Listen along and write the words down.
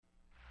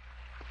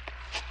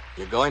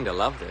You're going to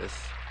love this.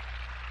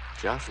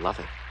 Just love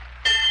it.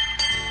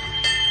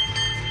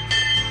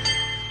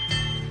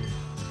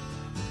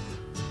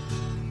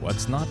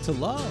 What's not to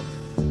love?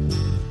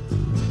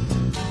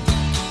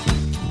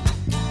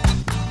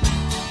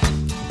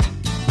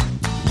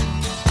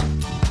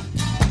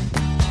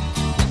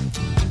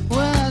 Well,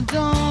 I don't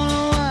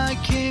know why I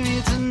came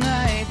here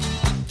tonight.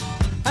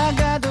 I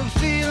got the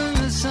feeling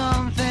that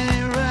something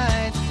ain't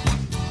right.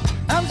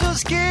 I'm so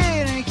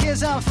scared in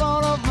case I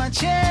fall off my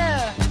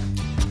chair.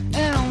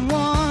 And I'm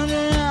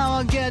wondering how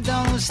I'll get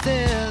down the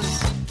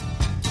stairs.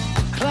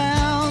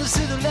 Clowns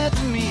to the left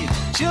of me,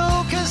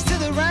 jokers to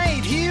the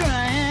right. Here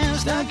I am,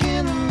 stuck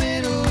in the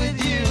middle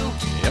with you.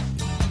 Yep.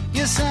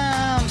 Yes,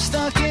 I'm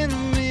stuck in the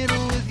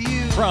middle with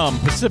you. From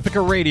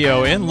Pacifica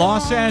Radio in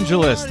Los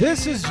Angeles,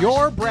 this is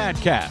your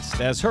BradCast,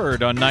 as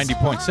heard on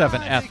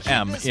 90.7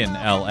 FM in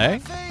LA,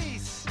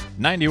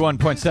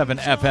 91.7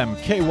 FM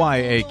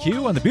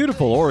KYAQ on the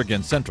beautiful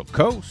Oregon Central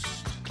Coast,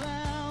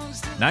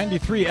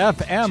 93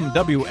 FM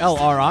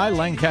WLRI,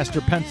 Lancaster,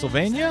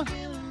 Pennsylvania,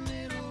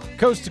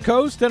 coast to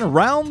coast and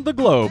around the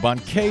globe on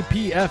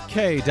kpfk.org,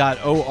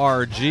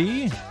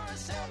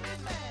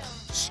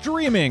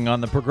 streaming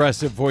on the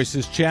Progressive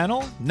Voices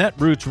channel,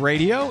 Netroots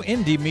Radio,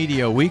 Indie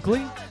Media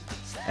Weekly,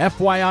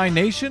 FYI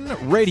Nation,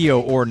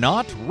 Radio or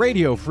Not,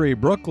 Radio Free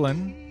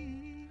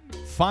Brooklyn,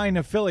 fine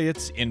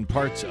affiliates in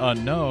parts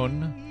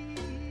unknown,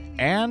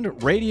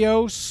 and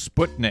Radio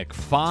Sputnik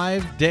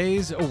 5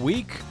 days a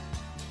week.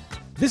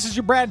 This is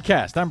your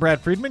BradCast. I'm Brad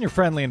Friedman, your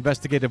friendly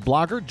investigative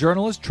blogger,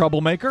 journalist,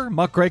 troublemaker,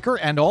 muckraker,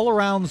 and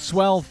all-around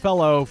swell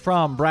fellow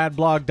from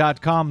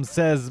bradblog.com,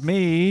 says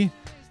me,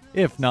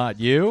 if not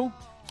you.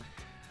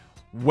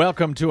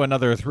 Welcome to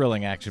another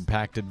thrilling,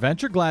 action-packed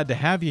adventure. Glad to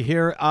have you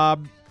here.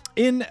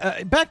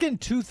 Back in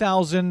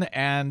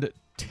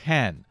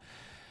 2010,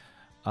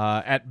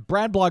 at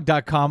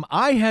bradblog.com,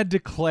 I had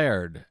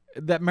declared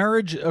that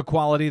marriage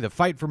equality, the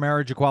fight for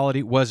marriage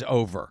equality, was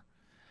over.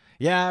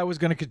 Yeah, it was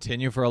going to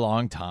continue for a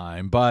long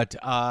time, but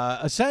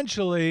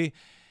essentially,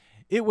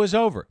 it was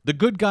over. The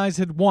good guys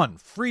had won.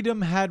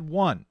 Freedom had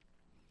won.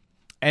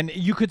 And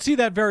you could see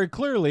that very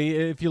clearly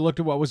if you looked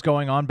at what was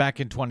going on back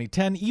in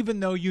 2010, even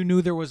though you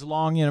knew there was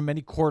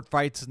many court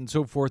fights and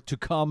so forth to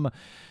come.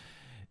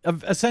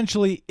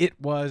 Essentially, it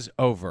was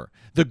over.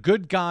 The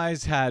good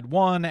guys had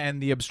won,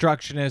 and the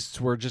obstructionists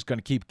were just going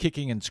to keep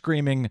kicking and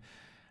screaming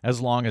as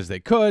long as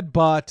they could,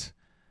 but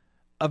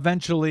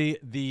eventually,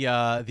 the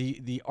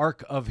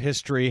arc of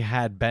history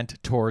had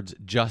bent towards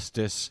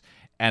justice,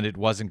 and it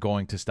wasn't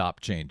going to stop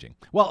changing.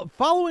 Well,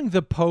 following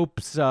the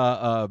Pope's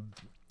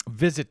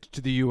visit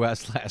to the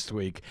U.S. last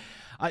week,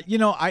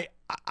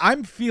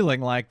 I'm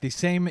feeling like the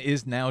same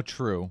is now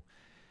true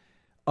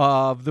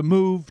of the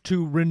move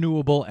to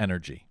renewable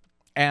energy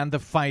and the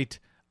fight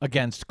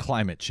against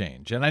climate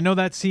change. And I know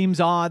that seems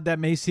odd, that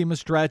may seem a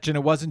stretch, and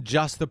it wasn't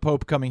just the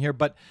Pope coming here,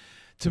 but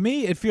to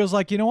me, it feels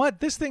like, you know what?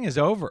 This thing is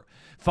over.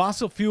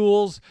 Fossil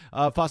fuel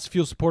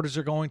supporters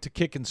are going to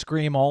kick and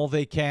scream all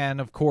they can.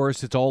 Of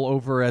course, it's all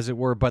over, as it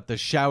were, but the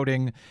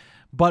shouting.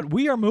 But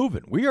we are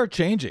moving. We are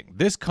changing.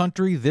 This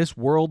country, this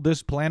world,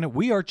 this planet,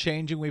 we are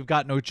changing. We've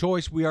got no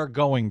choice. We are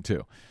going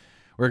to.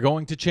 We're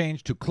going to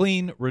change to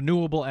clean,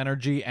 renewable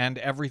energy, and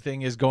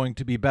everything is going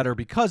to be better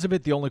because of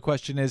it. The only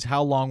question is,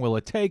 how long will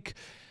it take?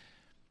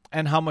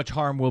 And how much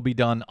harm will be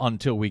done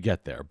until we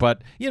get there.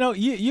 But,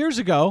 years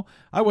ago,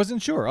 I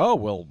wasn't sure. Oh,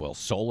 will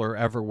solar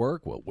ever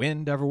work? Will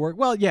wind ever work?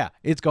 Well, yeah,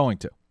 it's going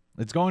to.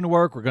 It's going to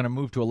work. We're going to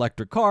move to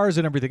electric cars,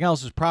 and everything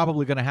else is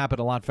probably going to happen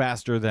a lot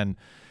faster than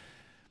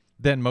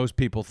most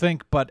people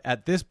think. But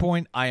at this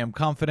point, I am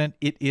confident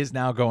it is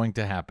now going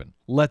to happen.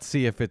 Let's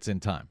see if it's in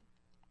time.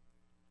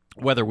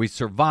 Whether we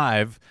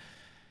survive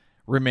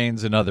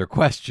remains another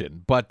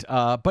question. But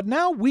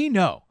now we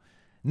know.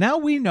 Now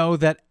we know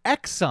that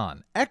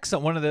Exxon,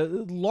 one of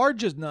the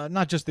largest,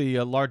 not just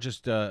the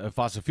largest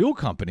fossil fuel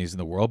companies in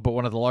the world, but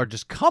one of the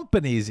largest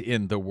companies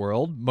in the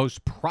world,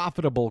 most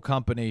profitable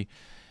company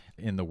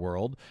in the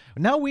world.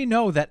 Now we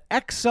know that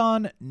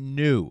Exxon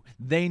knew.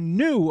 They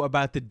knew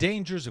about the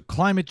dangers of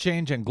climate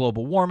change and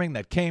global warming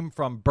that came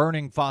from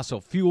burning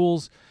fossil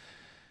fuels.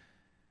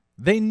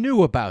 They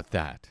knew about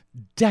that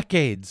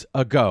decades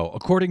ago,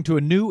 according to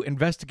a new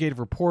investigative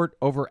report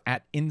over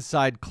at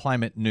Inside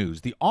Climate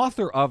News. The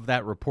author of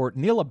that report,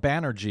 Neela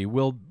Banerjee,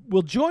 will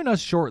join us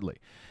shortly.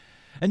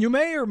 And you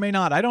may or may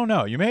not, I don't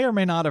know, you may or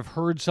may not have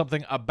heard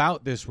something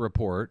about this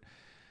report,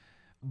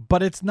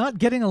 but it's not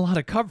getting a lot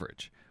of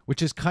coverage,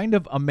 which is kind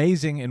of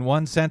amazing in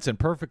one sense and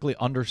perfectly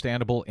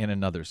understandable in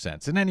another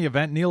sense. In any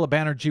event, Neela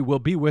Banerjee will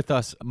be with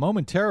us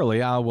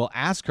momentarily. I will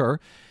ask her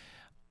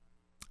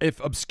if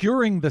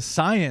obscuring the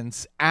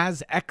science,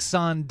 as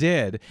Exxon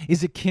did,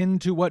 is akin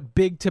to what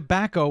big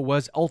tobacco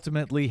was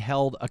ultimately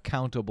held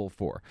accountable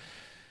for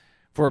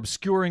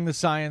obscuring the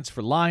science,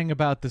 for lying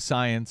about the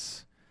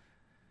science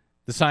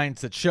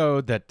that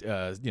showed that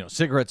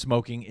cigarette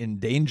smoking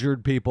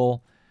endangered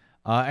people,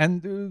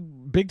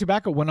 and big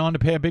tobacco went on to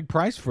pay a big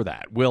price for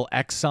that. Will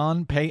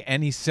Exxon pay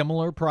any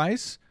similar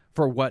price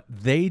for what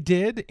they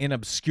did in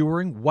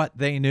obscuring what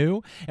they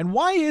knew? And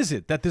why is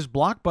it that this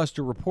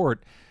blockbuster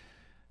report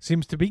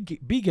seems to be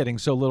getting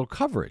so little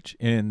coverage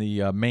in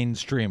the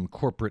mainstream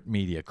corporate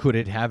media? Could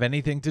it have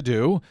anything to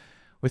do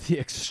with the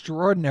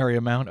extraordinary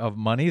amount of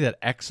money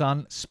that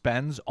Exxon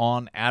spends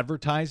on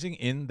advertising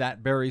in that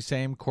very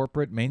same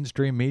corporate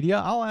mainstream media?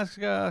 I'll ask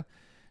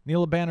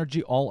Neela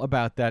Banerjee all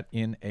about that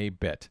in a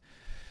bit.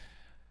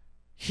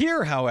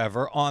 Here,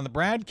 however, on the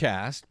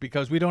BradCast,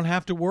 because we don't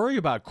have to worry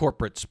about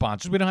corporate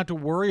sponsors, we don't have to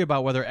worry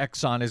about whether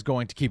Exxon is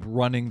going to keep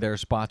running their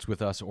spots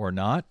with us or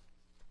not,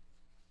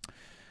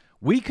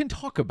 we can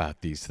talk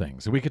about these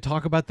things. We can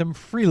talk about them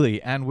freely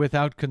and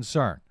without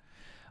concern.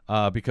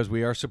 Because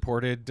we are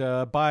supported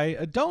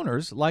by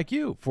donors like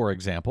you, for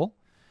example.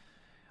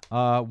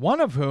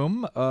 One of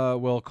whom,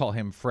 we'll call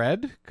him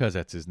Fred, because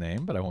that's his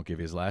name, but I won't give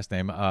you his last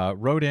name,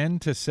 wrote in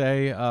to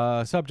say,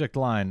 subject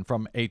line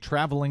from a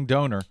traveling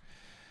donor.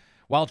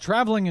 While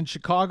traveling in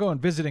Chicago and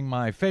visiting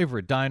my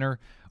favorite diner,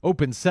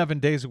 open 7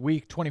 days a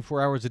week,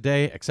 24 hours a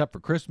day, except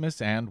for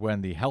Christmas and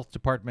when the health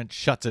department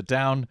shuts it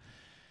down,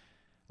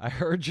 I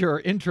heard your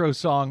intro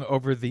song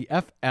over the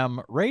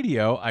FM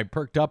radio. I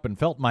perked up and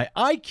felt my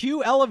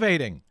IQ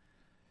elevating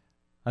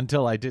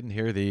until I didn't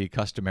hear the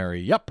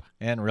customary yup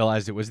and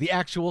realized it was the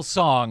actual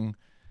song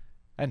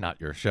and not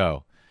your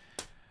show.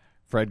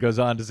 Fred goes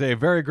on to say,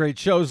 very great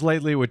shows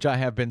lately, which I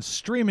have been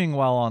streaming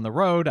while on the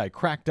road. I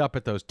cracked up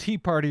at those Tea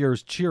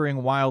Partiers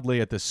cheering wildly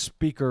at the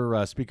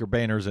Speaker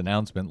Boehner's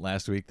announcement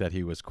last week that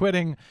he was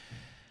quitting.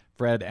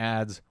 Fred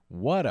adds,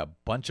 what a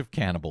bunch of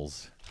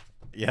cannibals.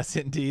 Yes,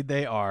 indeed,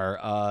 they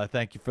are.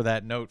 Thank you for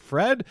that note,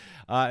 Fred.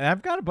 And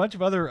I've got a bunch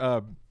of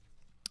other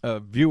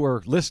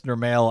viewer, listener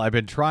mail I've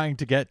been trying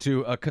to get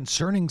to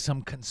concerning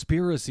some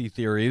conspiracy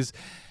theories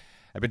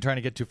I've been trying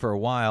to get to for a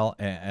while,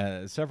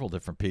 several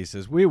different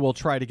pieces. We will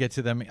try to get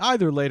to them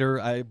either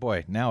later.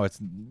 Now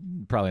it's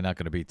probably not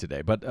going to be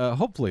today, but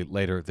hopefully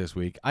later this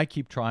week. I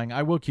keep trying.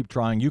 I will keep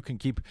trying. You can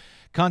keep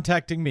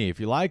contacting me if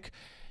you like.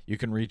 You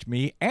can reach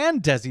me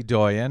and Desi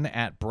Doyen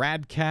at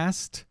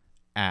BradCast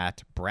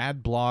at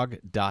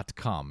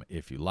bradblog.com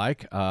if you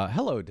like.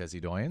 Hello,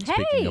 Desi Doyen. Hey.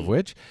 Speaking of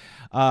which,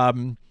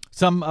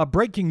 some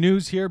breaking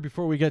news here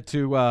before we get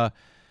to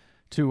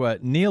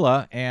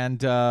Neela,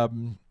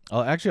 and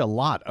actually a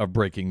lot of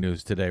breaking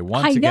news today.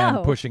 Once again,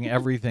 pushing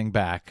everything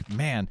back.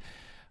 Man,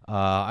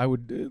 I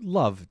would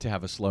love to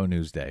have a slow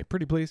news day.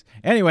 Pretty please.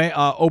 Anyway,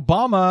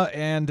 Obama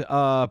and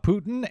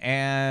Putin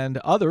and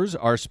others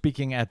are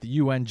speaking at the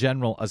UN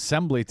General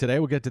Assembly today.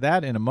 We'll get to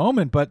that in a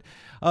moment. But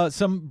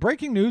some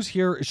breaking news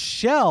here.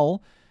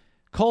 Shell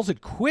calls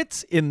it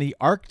quits in the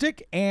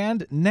Arctic,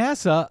 and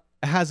NASA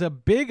has a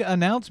big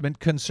announcement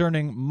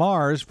concerning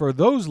Mars. For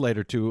those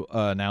later two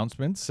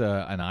announcements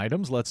and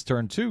items, let's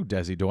turn to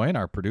Desi Doyen,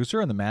 our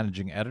producer and the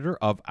managing editor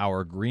of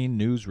our Green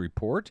News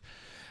Report.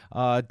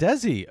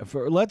 Desi,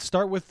 let's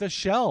start with the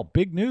Shell.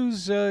 Big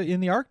news in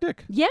the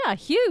Arctic. Yeah,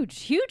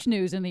 huge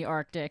news in the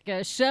Arctic.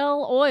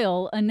 Shell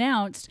Oil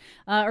announced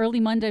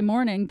early Monday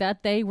morning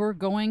that they were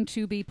going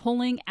to be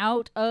pulling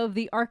out of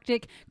the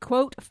Arctic,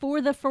 quote, for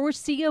the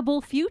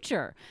foreseeable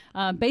future.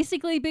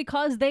 Basically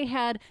because they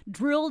had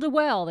drilled a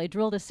well. They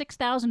drilled a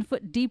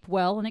 6,000-foot deep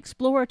well, an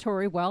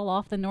exploratory well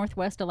off the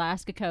northwest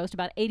Alaska coast,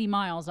 about 80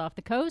 miles off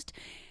the coast.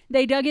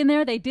 They dug in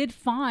there. They did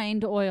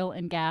find oil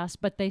and gas,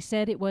 but they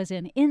said it was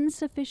in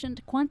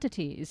insufficient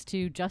quantities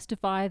to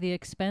justify the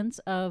expense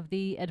of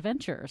the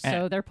adventure.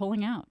 So they're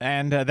pulling out.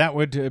 And that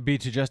would be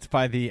to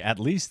justify the at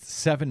least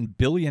 $7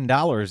 billion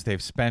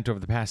they've spent over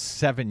the past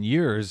 7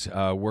 years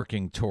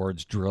working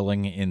towards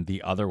drilling in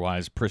the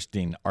otherwise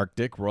pristine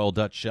Arctic. Royal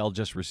Dutch Shell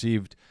just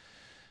received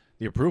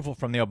the approval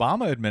from the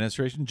Obama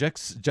administration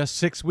just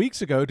 6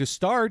 weeks ago to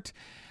start,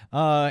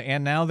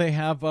 and now they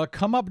have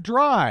come up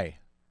dry.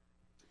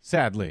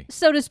 Sadly.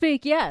 So to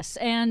speak, yes.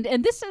 And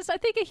this is, I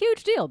think, a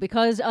huge deal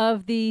because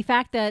of the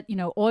fact that,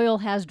 oil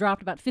has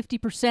dropped about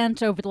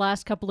 50% over the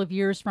last couple of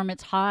years from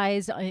its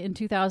highs in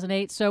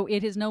 2008. So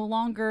it is no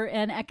longer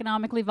an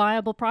economically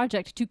viable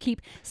project to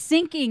keep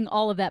sinking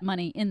all of that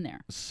money in there.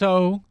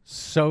 So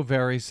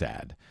very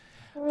sad.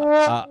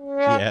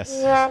 Yes.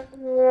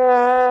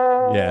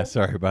 Yeah,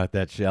 sorry about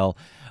that, Shell.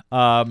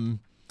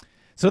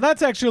 So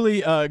that's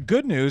actually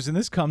good news, and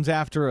this comes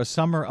after a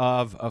summer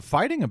of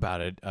fighting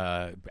about it.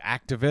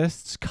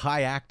 Activists,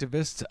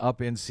 kayaktivists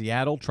up in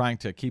Seattle trying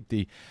to keep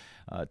the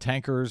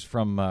tankers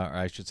from, or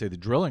I should say the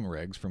drilling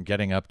rigs, from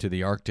getting up to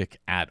the Arctic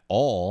at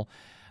all.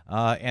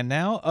 And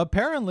now,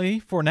 apparently,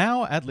 for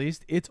now at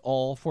least, it's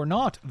all for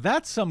naught.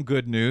 That's some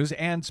good news.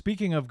 And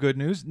speaking of good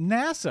news,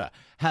 NASA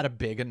had a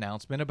big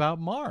announcement about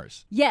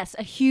Mars. Yes,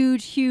 a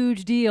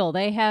huge deal.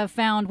 They have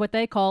found what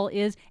they call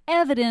is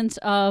evidence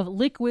of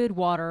liquid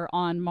water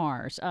on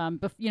Mars.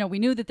 We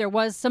knew that there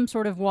was some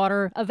sort of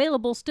water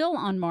available still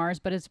on Mars,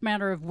 but it's a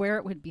matter of where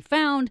it would be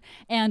found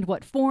and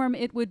what form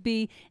it would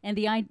be. And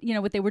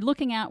what they were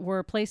looking at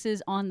were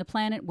places on the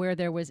planet where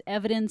there was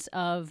evidence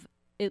of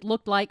it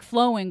looked like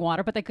flowing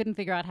water, but they couldn't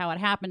figure out how it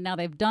happened. Now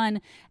they've done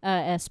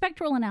a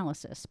spectral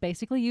analysis,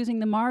 basically using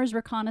the Mars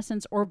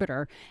Reconnaissance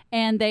Orbiter,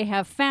 and they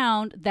have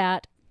found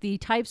that the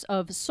types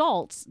of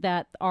salts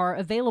that are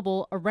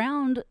available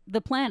around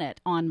the planet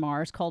on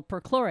Mars called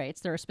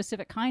perchlorates. They're a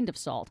specific kind of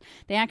salt.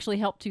 They actually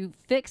help to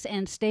fix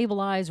and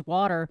stabilize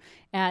water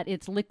at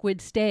its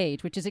liquid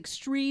stage, which is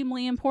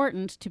extremely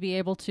important to be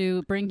able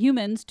to bring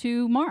humans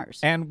to Mars.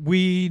 And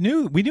we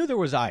knew there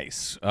was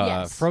ice,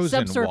 Yes,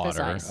 frozen subsurface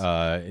water ice.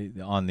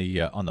 on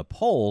the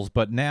poles,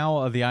 but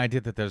now the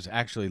idea that there's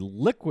actually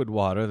liquid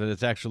water, that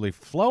it's actually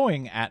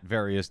flowing at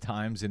various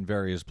times in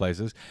various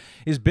places,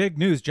 is big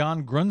news.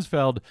 John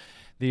Grunsfeld,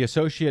 the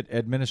associate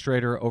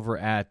administrator over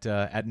at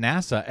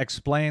NASA,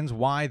 explains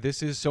why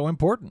this is so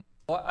important.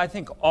 Well, I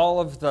think all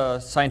of the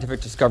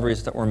scientific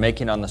discoveries that we're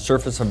making on the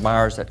surface of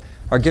Mars that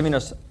are giving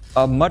us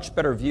a much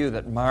better view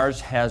that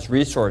Mars has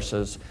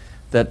resources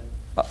that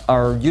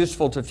are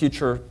useful to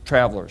future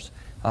travelers.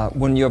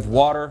 When you have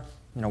water,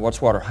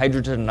 what's water?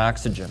 Hydrogen and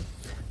oxygen.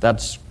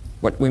 That's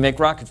what we make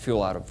rocket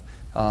fuel out of.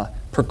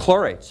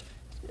 Perchlorates.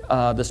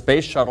 The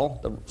space shuttle,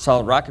 the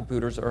solid rocket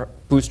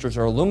boosters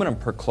are aluminum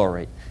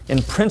perchlorate.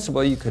 In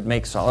principle, you could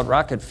make solid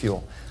rocket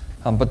fuel.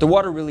 But the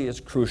water really is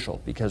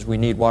crucial because we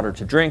need water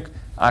to drink,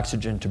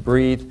 oxygen to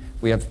breathe.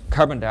 We have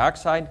carbon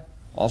dioxide,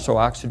 also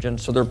oxygen.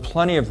 So there are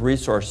plenty of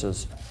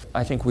resources.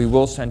 I think we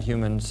will send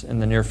humans in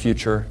the near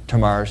future to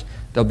Mars.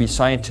 There'll be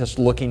scientists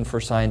looking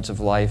for signs of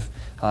life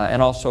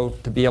and also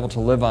to be able to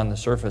live on the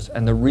surface.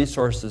 And the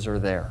resources are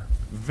there.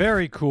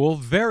 Very cool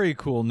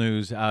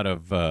news out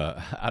of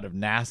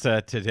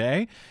NASA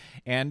today,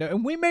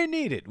 and we may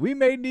need it. We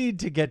may need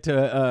to get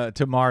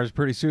to Mars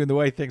pretty soon. The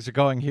way things are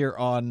going here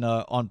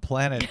on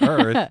planet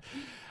Earth.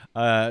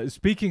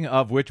 Speaking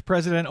of which,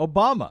 President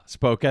Obama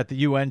spoke at the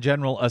UN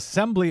General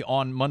Assembly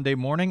on Monday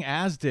morning,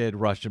 as did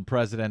Russian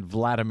President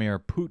Vladimir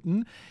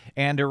Putin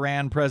and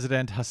Iran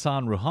President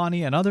Hassan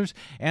Rouhani and others.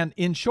 And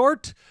in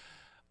short,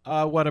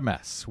 what a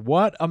mess.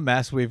 What a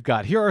mess we've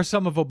got. Here are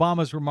some of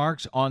Obama's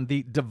remarks on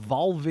the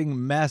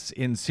devolving mess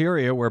in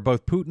Syria, where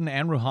both Putin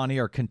and Rouhani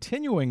are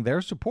continuing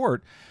their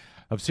support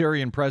of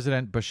Syrian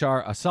President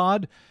Bashar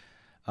Assad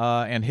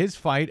and his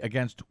fight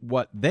against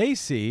what they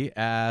see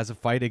as a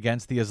fight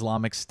against the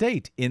Islamic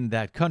State in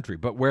that country,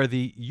 but where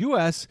the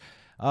U.S.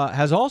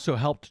 Has also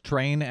helped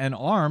train and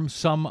arm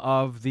some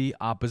of the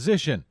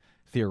opposition,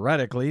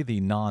 theoretically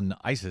the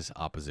non-ISIS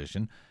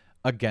opposition,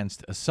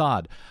 against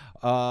Assad.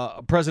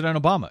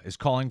 President Obama is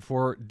calling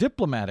for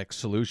diplomatic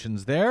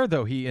solutions there,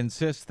 though he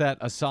insists that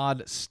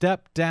Assad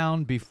step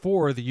down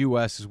before the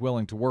U.S. is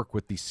willing to work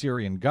with the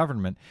Syrian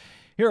government.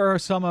 Here are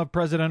some of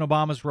President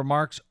Obama's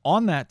remarks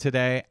on that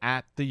today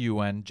at the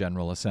UN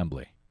General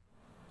Assembly.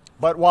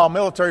 But while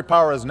military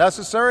power is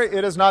necessary,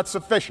 it is not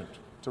sufficient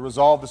to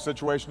resolve the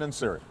situation in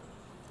Syria.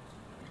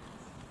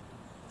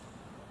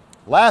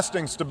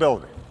 Lasting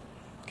stability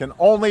can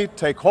only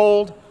take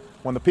hold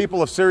when the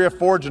people of Syria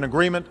forge an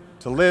agreement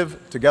to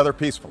live together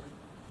peacefully.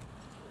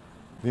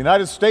 The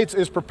United States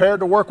is prepared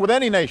to work with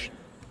any nation,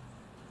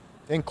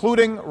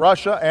 including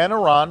Russia and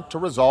Iran, to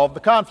resolve the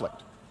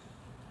conflict.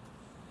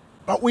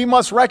 But we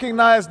must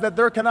recognize that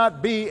there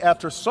cannot be,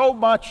 after so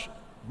much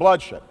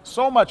bloodshed,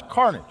 so much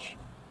carnage,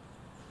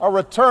 a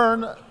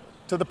return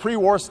to the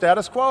pre-war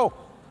status quo.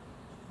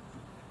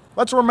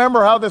 Let's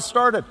remember how this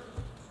started.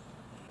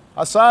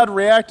 Assad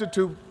reacted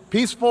to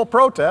peaceful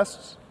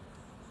protests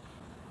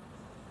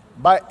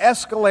by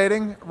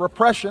escalating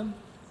repression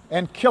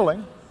and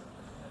killing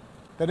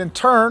that in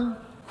turn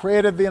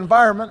created the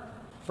environment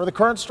for the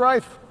current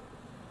strife.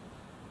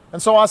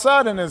 And so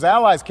Assad and his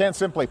allies can't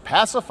simply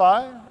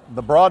pacify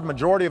the broad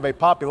majority of a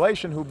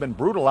population who've been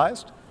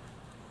brutalized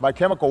by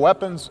chemical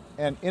weapons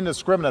and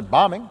indiscriminate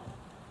bombing.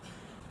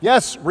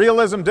 Yes,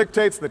 realism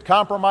dictates that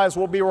compromise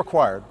will be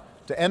required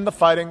to end the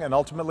fighting and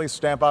ultimately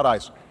stamp out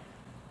ISIL.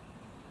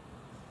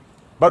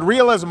 But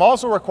realism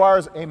also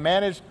requires a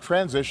managed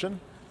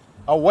transition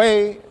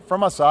away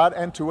from Assad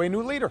and to a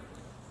new leader,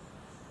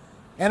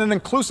 and an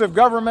inclusive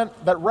government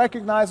that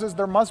recognizes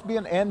there must be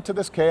an end to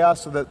this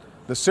chaos so that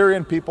the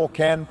Syrian people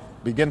can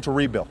begin to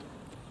rebuild.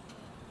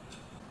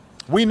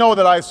 We know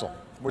that ISIL,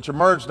 which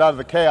emerged out of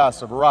the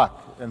chaos of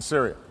Iraq and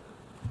Syria,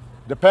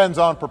 depends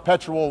on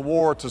perpetual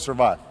war to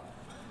survive.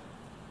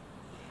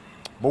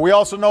 But we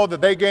also know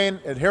that they gain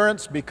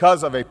adherents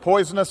because of a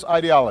poisonous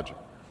ideology.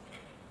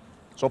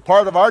 So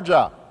part of our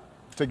job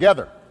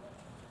together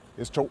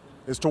is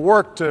to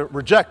work to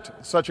reject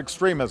such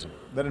extremism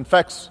that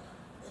infects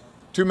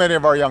too many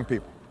of our young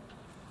people.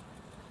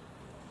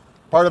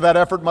 Part of that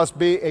effort must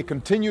be a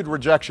continued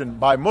rejection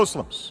by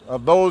Muslims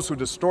of those who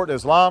distort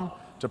Islam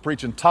to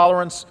preach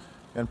intolerance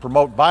and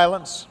promote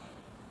violence.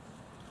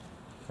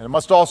 And it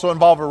must also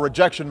involve a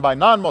rejection by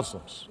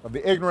non-Muslims of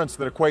the ignorance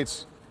that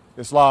equates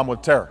Islam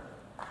with terror.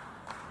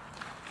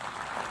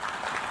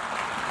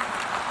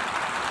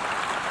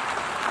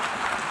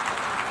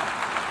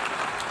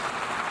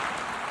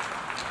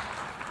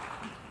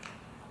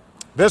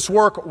 This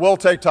work will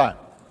take time.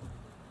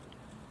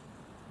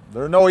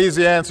 There are no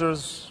easy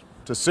answers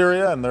to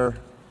Syria, and there are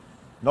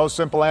no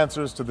simple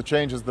answers to the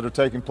changes that are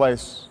taking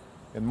place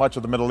in much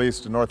of the Middle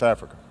East and North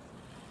Africa.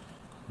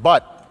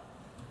 But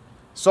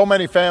so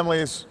many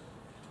families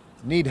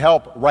need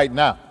help right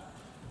now.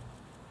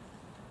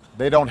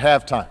 They don't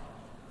have time.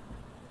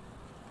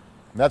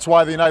 And that's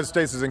why the United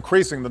States is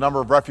increasing the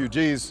number of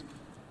refugees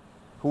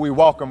who we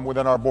welcome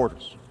within our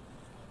borders.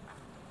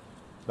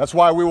 That's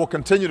why we will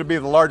continue to be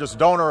the largest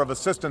donor of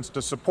assistance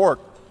to support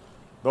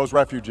those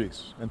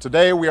refugees. And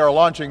today we are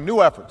launching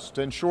new efforts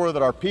to ensure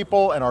that our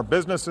people and our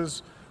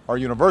businesses, our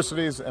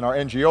universities and our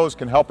NGOs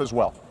can help as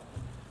well.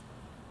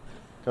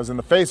 Because in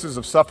the faces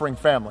of suffering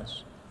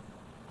families,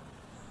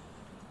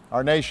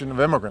 our nation of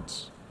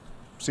immigrants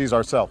sees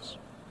ourselves.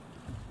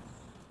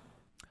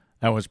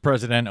 That was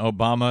President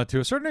Obama,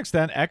 to a certain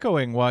extent,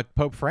 echoing what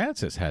Pope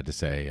Francis had to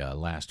say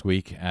last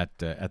week at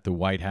the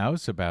White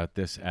House about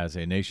this as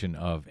a nation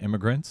of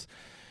immigrants.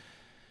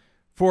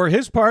 For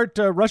his part,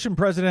 Russian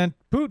President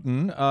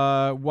Putin,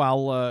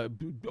 while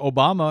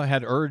Obama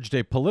had urged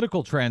a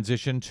political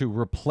transition to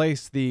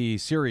replace the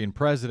Syrian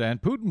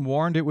president, Putin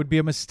warned it would be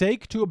a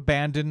mistake to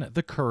abandon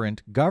the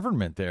current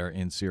government there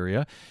in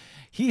Syria.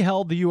 He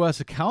held the U.S.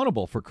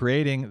 accountable for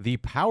creating the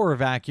power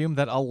vacuum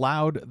that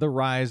allowed the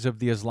rise of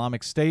the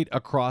Islamic State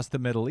across the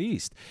Middle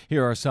East.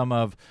 Here are some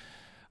of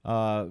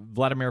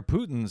Vladimir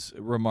Putin's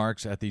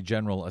remarks at the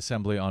General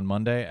Assembly on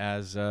Monday,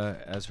 as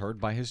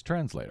heard by his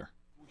translator.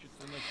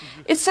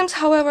 It seems,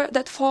 however,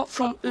 that far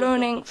from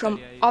learning from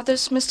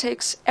others'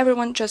 mistakes,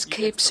 everyone just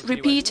keeps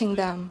repeating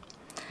them.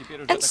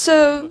 And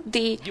so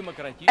the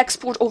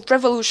export of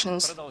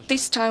revolutions,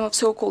 this time of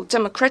so-called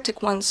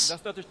democratic ones,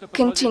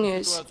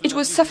 continues. It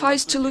will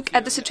suffice to look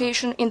at the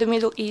situation in the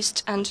Middle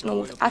East and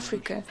North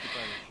Africa.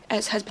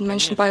 As has been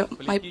mentioned by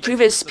my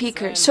previous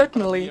speaker,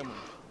 certainly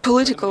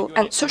political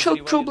and social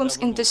problems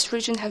in this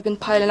region have been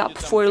piling up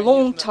for a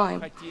long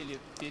time.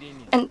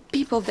 And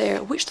people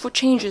there wished for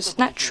changes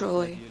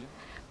naturally.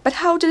 But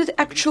how did it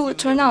actually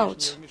turn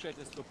out?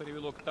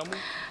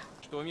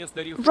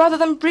 Rather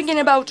than bringing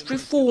about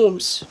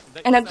reforms,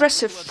 an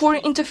aggressive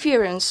foreign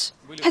interference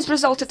has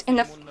resulted in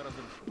a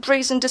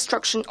brazen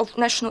destruction of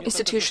national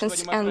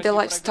institutions and the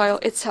lifestyle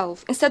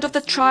itself. Instead of the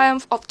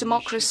triumph of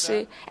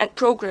democracy and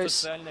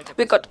progress,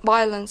 we got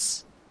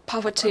violence,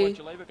 poverty,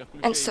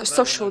 and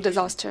social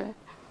disaster.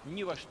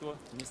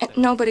 And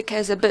nobody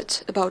cares a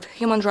bit about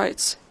human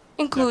rights,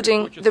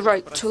 including the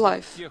right to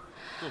life.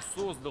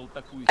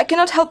 I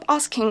cannot help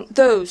asking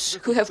those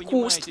who have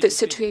caused this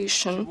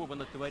situation,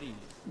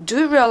 do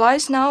you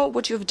realize now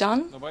what you've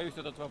done?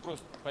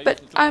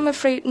 But I'm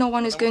afraid no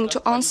one is going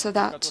to answer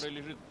that.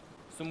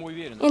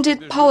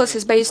 Indeed,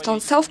 policies based on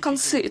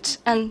self-conceit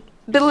and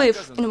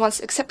belief in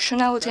one's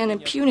exceptionality and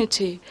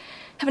impunity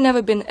have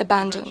never been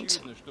abandoned.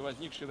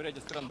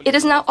 It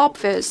is now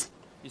obvious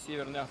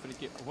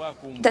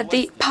that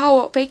the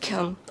power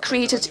vacuum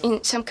created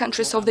in some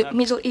countries of the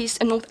Middle East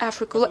and North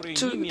Africa led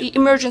to the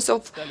emergence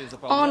of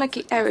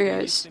anarchy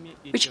areas,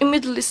 which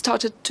immediately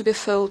started to be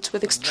filled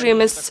with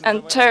extremists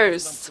and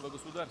terrorists.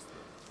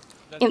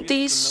 In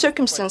these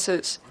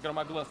circumstances,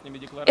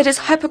 it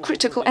is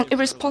hypocritical and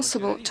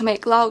irresponsible to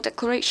make loud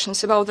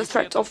declarations about the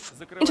threat of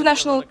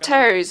international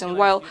terrorism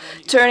while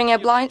turning a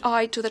blind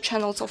eye to the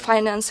channels of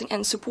financing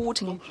and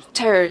supporting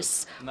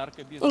terrorists,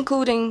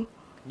 including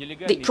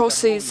the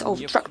proceeds of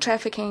drug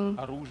trafficking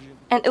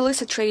and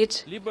illicit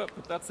trade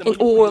in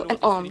oil and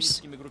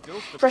arms.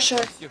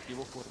 Russia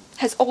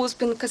has always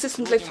been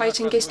consistently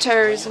fighting against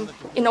terrorism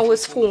in all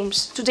its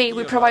forms. Today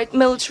we provide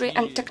military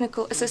and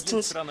technical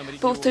assistance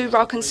both to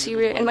Iraq and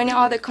Syria and many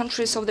other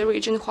countries of the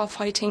region who are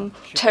fighting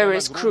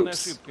terrorist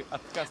groups.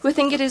 We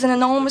think it is an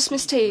enormous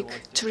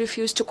mistake to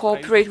refuse to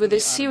cooperate with the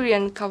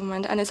Syrian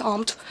government and its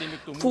armed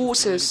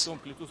forces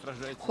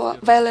who are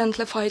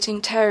valiantly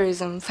fighting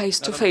terrorism face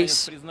to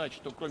face.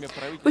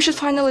 We should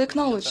finally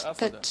acknowledge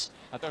that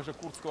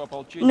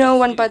no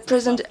one but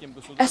President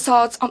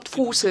Assad's armed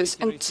forces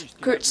and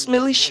Kurds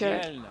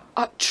militia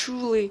are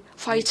truly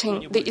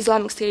fighting the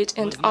Islamic State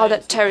and other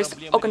terrorist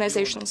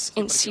organizations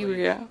in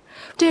Syria.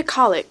 Dear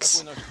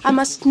colleagues, I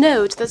must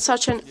note that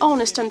such an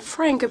honest and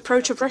frank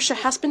approach of Russia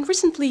has been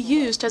recently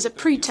used as a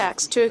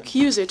pretext to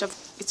accuse it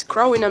of its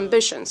growing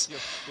ambitions,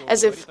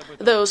 as if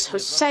those who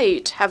say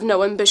it have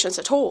no ambitions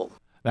at all.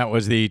 That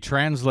was the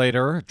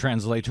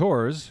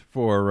translators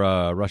for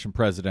Russian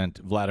President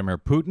Vladimir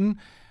Putin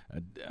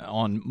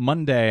on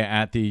Monday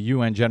at the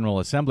UN General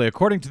Assembly.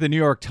 According to the New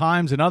York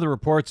Times and other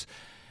reports,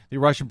 the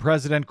Russian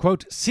president,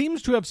 quote,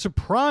 seems to have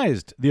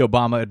surprised the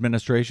Obama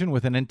administration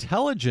with an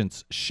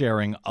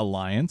intelligence-sharing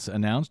alliance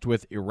announced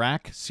with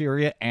Iraq,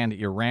 Syria, and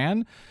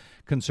Iran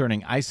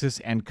concerning ISIS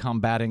and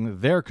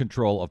combating their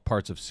control of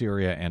parts of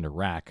Syria and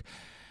Iraq.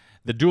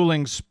 The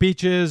dueling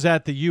speeches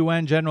at the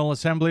UN General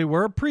Assembly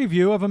were a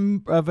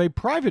preview of a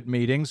private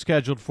meeting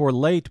scheduled for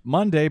late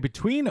Monday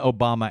between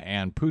Obama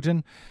and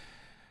Putin.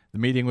 The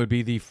meeting would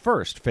be the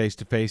first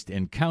face-to-face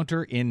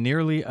encounter in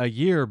nearly a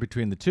year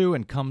between the two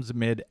and comes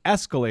amid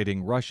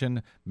escalating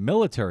Russian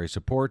military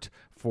support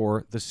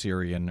for the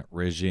Syrian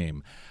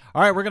regime.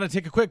 All right, we're going to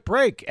take a quick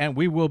break, and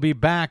we will be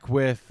back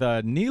with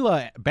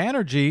Neela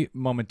Banerjee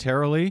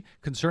momentarily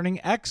concerning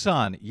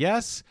Exxon.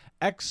 Yes,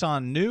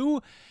 Exxon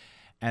knew,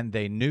 and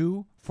they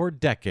knew for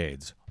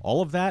decades.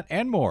 All of that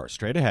and more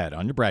straight ahead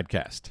on your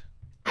BradCast.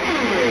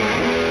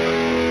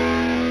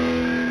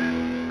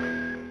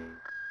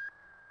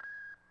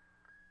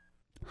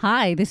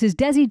 Hi, this is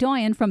Desi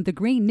Doyen from the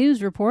Green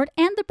News Report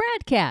and the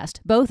BradCast,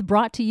 both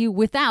brought to you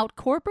without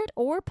corporate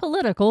or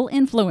political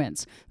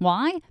influence.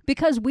 Why?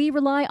 Because we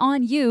rely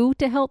on you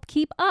to help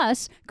keep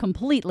us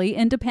completely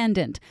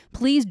independent.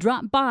 Please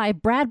drop by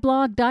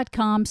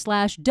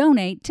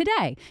bradblog.com/donate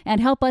today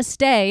and help us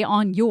stay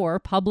on your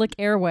public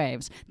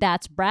airwaves.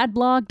 That's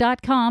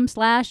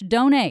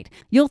bradblog.com/donate.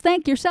 You'll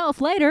thank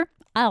yourself later.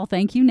 I'll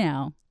thank you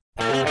now.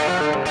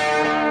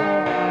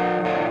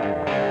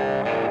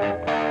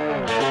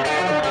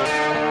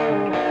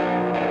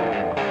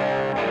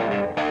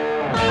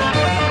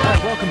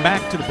 Welcome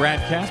back to the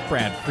BradCast.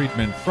 Brad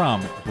Friedman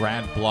from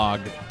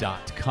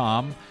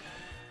bradblog.com.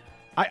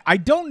 I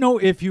don't know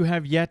if you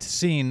have yet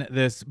seen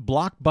this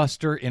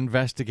blockbuster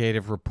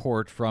investigative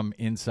report from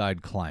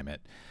Inside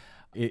Climate.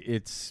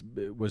 It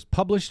was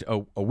published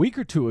a week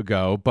or two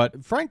ago,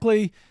 but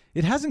frankly,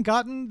 it hasn't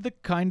gotten the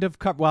kind of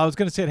well, I was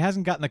going to say it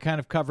hasn't gotten the kind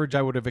of coverage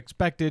I would have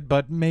expected,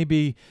 but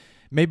maybe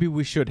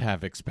we should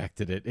have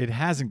expected it. It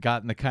hasn't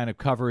gotten the kind of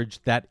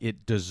coverage that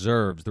it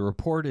deserves. The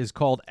report is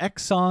called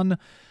Exxon: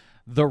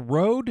 The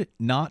Road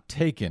Not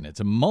Taken. It's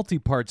a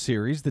multi-part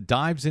series that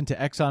dives into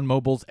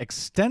ExxonMobil's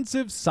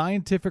extensive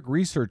scientific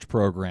research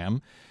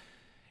program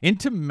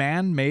into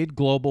man-made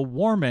global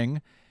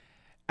warming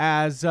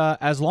as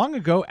long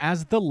ago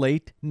as the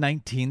late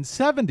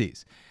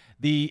 1970s.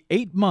 The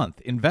 8-month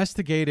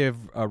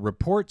investigative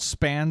report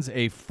spans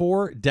a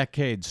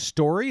 4-decade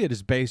story. It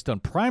is based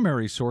on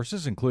primary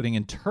sources, including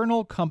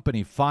internal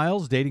company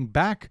files dating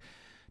back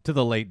to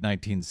the late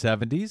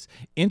 1970s,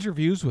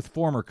 interviews with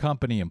former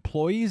company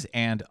employees,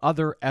 and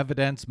other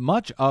evidence,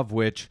 much of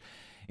which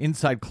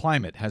Inside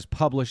Climate has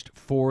published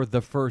for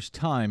the first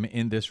time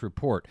in this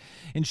report.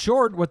 In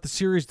short, what the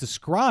series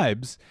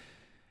describes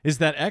is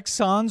that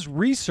Exxon's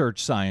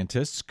research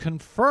scientists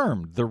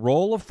confirmed the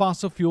role of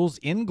fossil fuels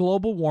in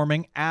global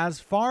warming as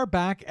far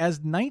back as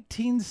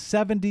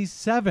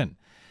 1977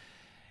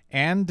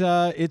 and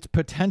its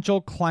potential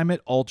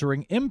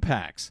climate-altering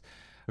impacts.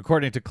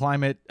 According to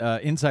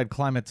Inside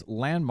Climate's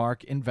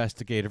landmark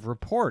investigative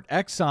report,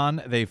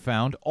 Exxon, they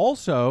found,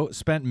 also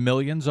spent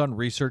millions on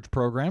research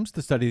programs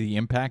to study the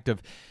impact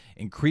of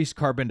increased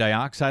carbon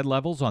dioxide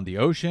levels on the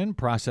ocean,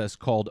 process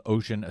called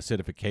ocean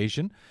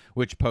acidification,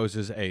 which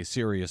poses a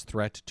serious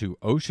threat to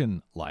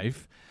ocean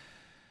life.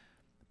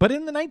 But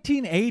in the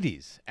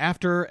 1980s,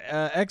 after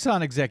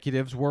Exxon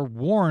executives were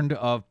warned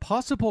of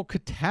possible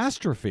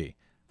catastrophe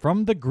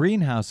from the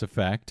greenhouse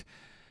effect,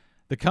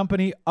 the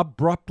company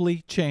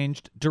abruptly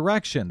changed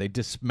direction. They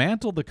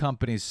dismantled the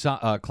company's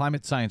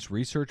climate science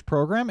research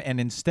program and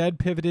instead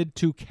pivoted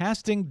to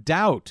casting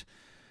doubt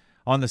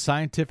on the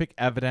scientific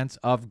evidence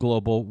of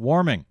global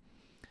warming.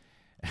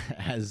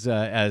 As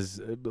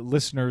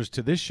listeners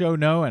to this show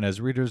know, and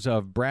as readers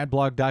of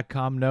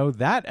bradblog.com know,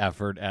 that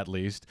effort, at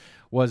least,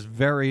 was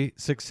very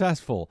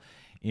successful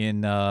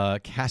in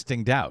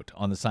casting doubt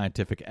on the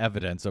scientific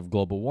evidence of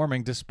global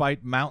warming,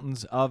 despite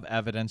mountains of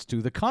evidence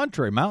to the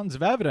contrary, mountains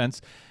of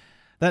evidence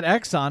that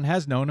Exxon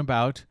has known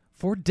about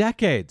for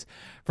decades.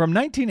 From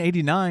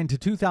 1989 to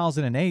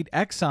 2008,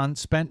 Exxon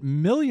spent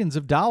millions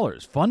of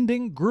dollars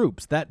funding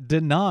groups that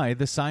deny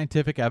the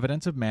scientific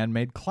evidence of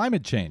man-made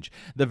climate change,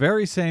 the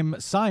very same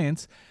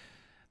science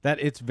that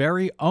its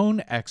very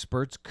own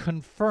experts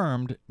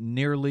confirmed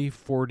nearly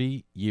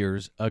 40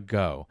 years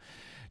ago.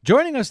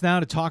 Joining us now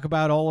to talk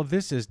about all of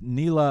this is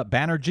Neela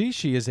Banerjee.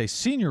 She is a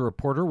senior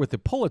reporter with the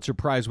Pulitzer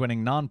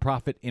Prize-winning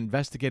nonprofit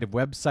investigative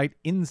website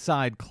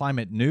Inside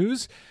Climate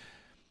News.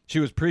 She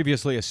was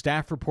previously a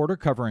staff reporter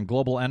covering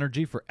global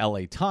energy for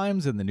LA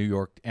Times and the New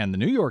York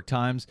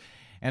Times,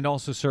 and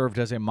also served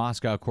as a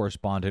Moscow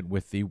correspondent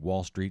with the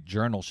Wall Street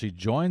Journal. She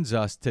joins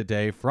us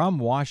today from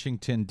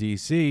Washington,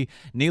 D.C.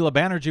 Neela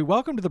Banerjee,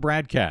 welcome to the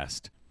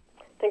BradCast.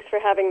 Thanks for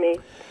having me.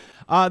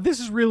 This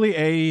is really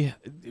a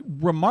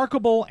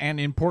remarkable and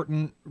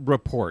important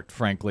report,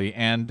 frankly,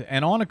 and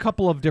on a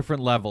couple of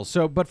different levels.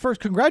 But first,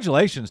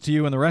 congratulations to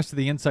you and the rest of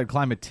the Inside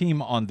Climate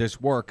team on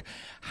this work.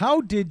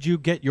 How did you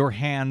get your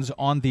hands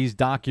on these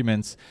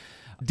documents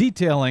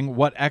detailing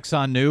what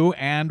Exxon knew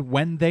and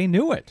when they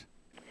knew it?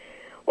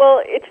 Well,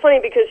 it's funny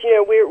because,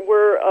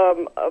 we're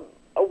a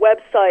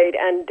website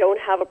and don't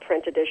have a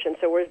print edition,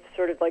 so we're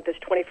sort of like this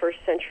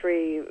 21st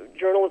century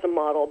journalism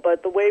model.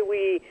 But the way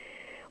we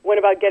went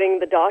about getting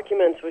the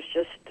documents was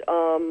just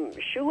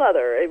shoe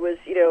leather. It was,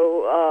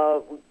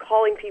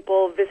 calling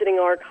people, visiting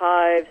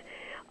archives,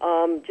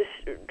 just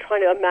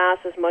trying to amass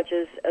as much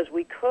as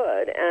we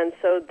could. And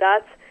so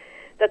that's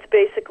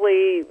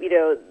basically,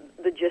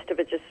 the gist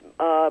of it, just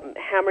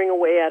hammering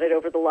away at it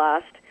over the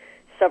last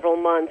several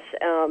months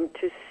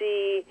to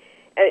see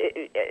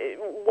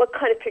what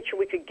kind of picture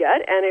we could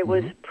get. And it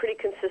was pretty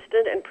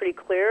consistent and pretty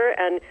clear.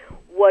 And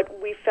what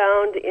we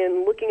found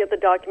in looking at the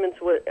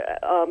documents was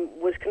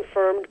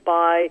confirmed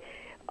by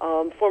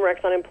former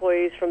Exxon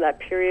employees from that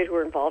period who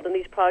were involved in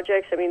these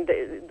projects. I mean,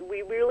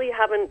 we really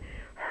haven't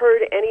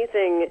heard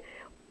anything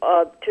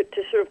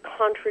to sort of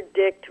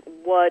contradict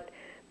what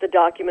the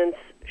documents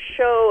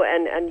show,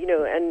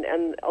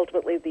 and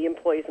ultimately the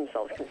employees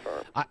themselves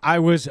confirm. I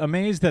was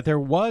amazed that there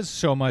was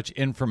so much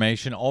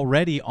information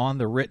already on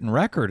the written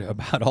record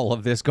about all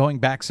of this, going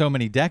back so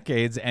many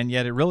decades, and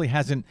yet it really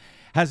hasn't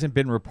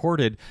been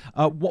reported.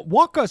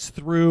 Walk us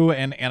through,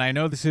 and I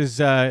know this is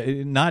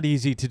not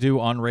easy to do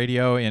on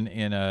radio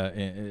in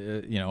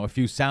a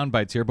few sound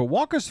bites here, but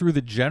walk us through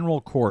the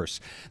general course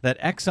that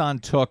Exxon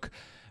took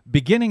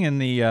beginning in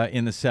the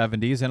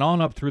 70s and on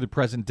up through the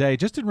present day,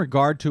 just in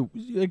regard to,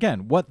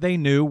 again, what they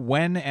knew,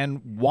 when and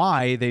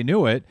why they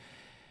knew it,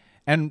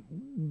 and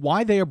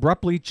why they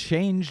abruptly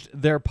changed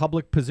their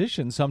public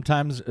position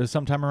sometime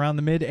around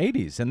the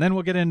mid-'80s. And then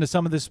we'll get into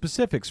some of the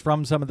specifics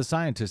from some of the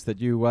scientists that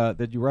you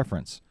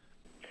reference.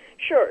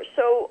 Sure.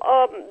 So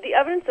the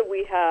evidence that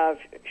we have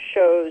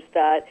shows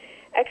that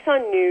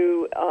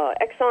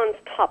Exxon's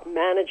top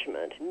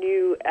management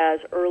knew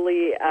as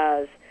early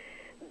as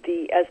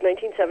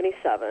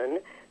 1977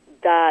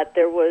 that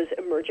there was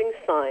emerging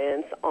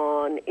science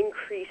on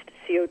increased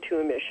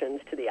CO2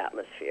 emissions to the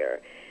atmosphere.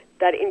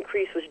 That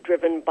increase was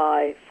driven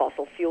by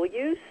fossil fuel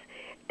use,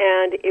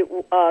 and it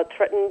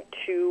threatened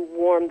to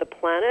warm the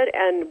planet.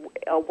 And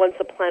once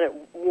the planet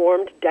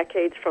warmed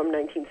decades from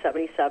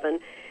 1977,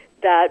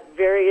 that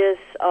various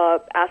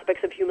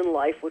aspects of human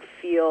life would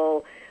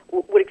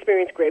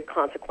experience grave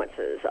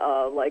consequences,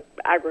 like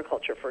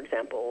agriculture, for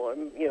example,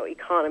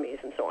 economies,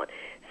 and so on.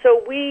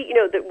 So we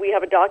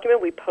have a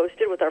document we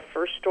posted with our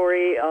first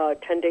story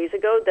 10 days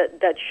ago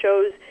that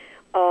shows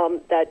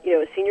that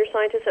a senior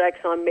scientist at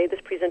Exxon made this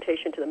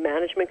presentation to the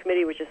management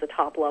committee, which is the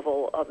top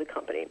level of the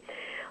company.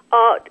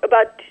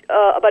 About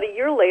a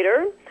year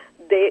later,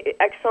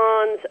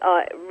 Exxon's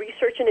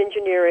research and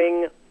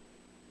engineering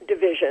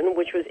division,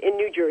 which was in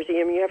New Jersey,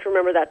 I mean, you have to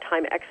remember that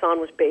time Exxon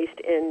was based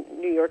in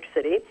New York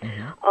City.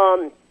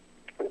 Mm-hmm.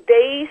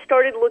 They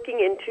started looking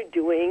into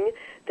doing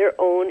their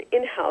own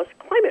in-house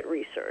climate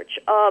research.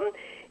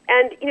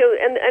 And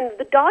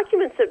the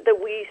documents that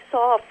we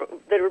saw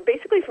that were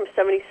basically from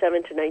 77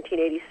 to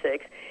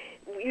 1986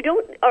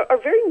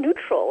 are very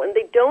neutral, and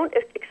they don't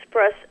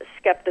express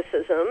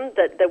skepticism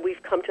that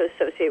we've come to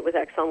associate with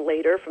Exxon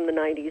later from the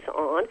 90s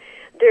on.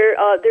 They're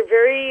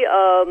very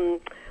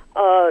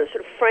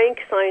sort of frank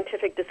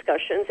scientific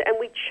discussions,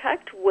 and we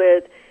checked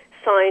with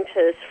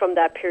scientists from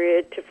that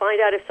period to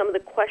find out if some of the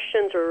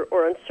questions or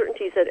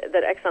uncertainties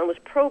that Exxon was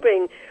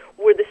probing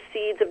were the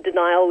seeds of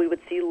denial we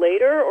would see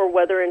later, or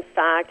whether in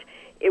fact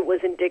it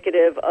was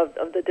indicative of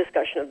the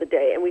discussion of the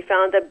day. And we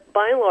found that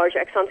by and large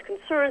Exxon's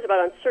concerns about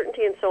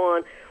uncertainty and so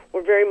on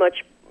were very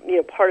much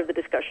part of the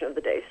discussion of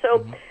the day.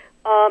 So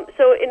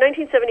so in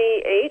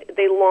 1978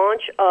 they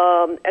launch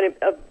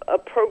a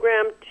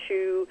program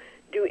to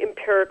do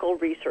empirical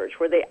research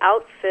where they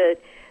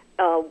outfit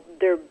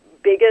their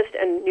biggest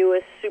and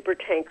newest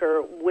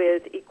supertanker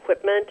with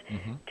equipment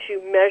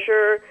to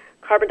measure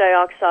carbon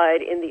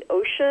dioxide in the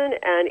ocean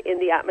and in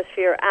the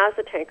atmosphere as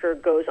the tanker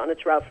goes on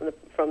its route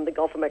from the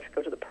Gulf of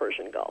Mexico to the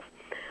Persian Gulf.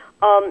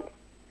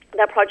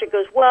 That project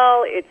goes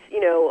well. It's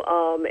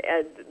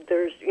and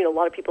there's a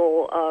lot of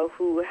people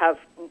who have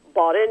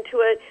bought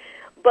into it,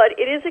 but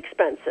it is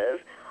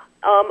expensive.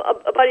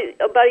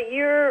 About a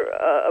year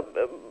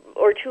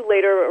or two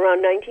later,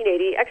 around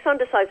 1980, Exxon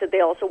decides that they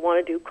also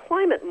want to do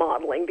climate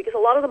modeling, because a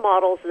lot of the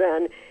models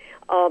then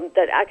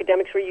that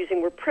academics were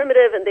using were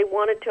primitive, and they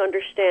wanted to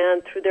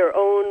understand through their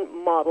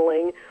own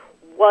modeling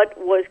what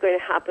was going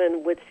to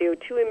happen with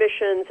CO2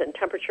 emissions and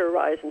temperature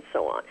rise and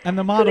so on. And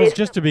the models,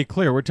 just to be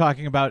clear, we're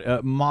talking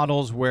about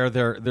models where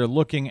they're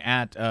looking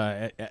at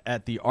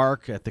the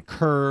arc, at the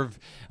curve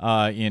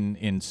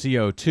in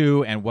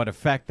CO2 and what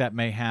effect that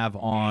may have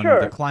on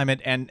the climate,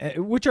 and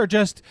which are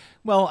just,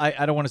 well,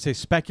 I don't want to say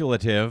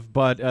speculative,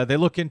 but they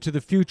look into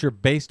the future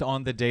based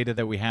on the data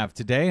that we have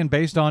today, and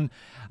based on,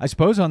 I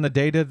suppose, on the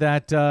data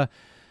that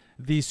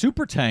the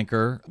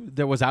supertanker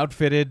that was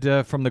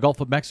outfitted from the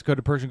Gulf of Mexico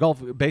to Persian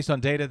Gulf, based on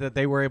data that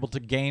they were able to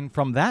gain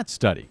from that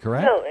study,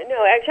 correct? No,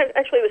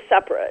 actually it was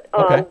separate.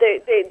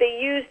 Okay. They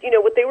used,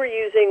 what they were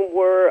using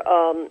were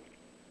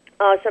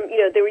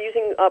they were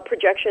using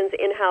projections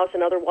in-house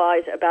and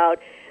otherwise about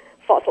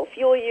fossil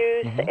fuel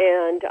use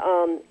and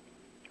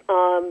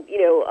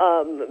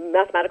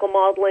mathematical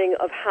modeling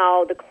of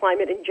how the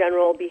climate in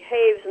general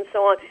behaves and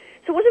so on.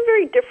 So it wasn't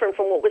very different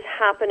from what was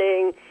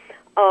happening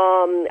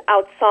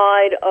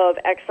outside of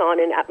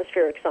Exxon in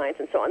atmospheric science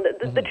and so on.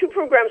 The two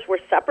programs were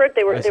separate.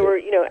 They were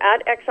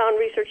at Exxon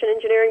Research and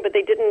Engineering, but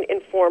they didn't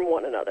inform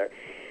one another.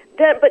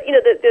 But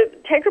the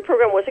tanker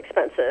program was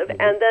expensive,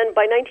 and then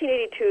by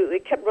 1982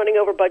 it kept running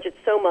over budget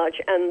so much,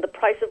 and the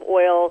price of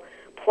oil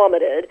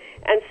plummeted,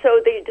 and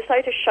so they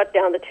decided to shut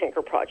down the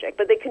tanker project.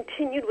 But they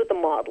continued with the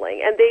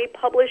modeling, and they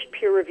published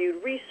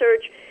peer-reviewed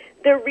research.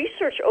 Their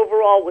research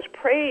overall was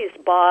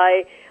praised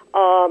by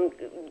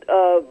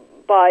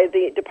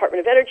the Department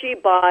of Energy,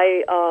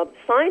 by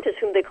scientists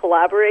whom they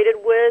collaborated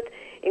with,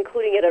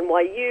 including at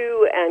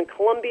NYU and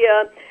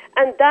Columbia,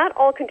 and that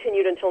all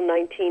continued until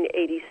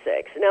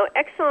 1986. Now,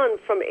 Exxon,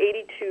 from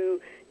 82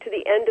 to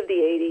the end of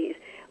the 80s,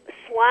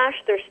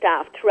 slashed their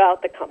staff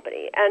throughout the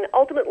company. And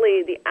ultimately,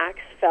 the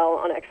axe fell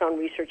on Exxon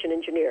Research and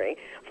Engineering.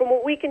 From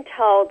what we can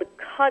tell, the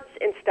cuts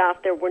in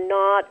staff there were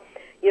not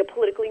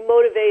politically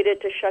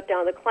motivated to shut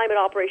down the climate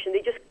operation.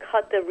 They just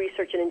cut the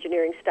research and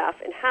engineering staff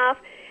in half,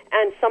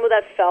 and some of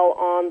that fell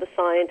on the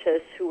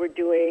scientists who were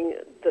doing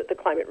the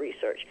climate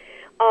research.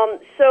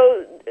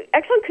 So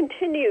Exxon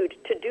continued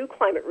to do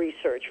climate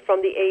research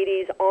from the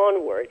 80s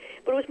onward,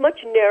 but it was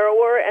much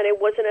narrower, and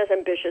it wasn't as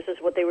ambitious as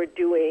what they were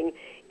doing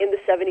in the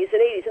 70s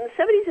and 80s. In the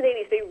 70s and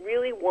 80s, they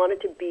really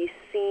wanted to be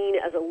seen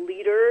as a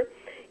leader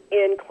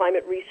in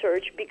climate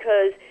research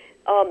because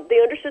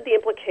they understood the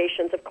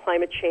implications of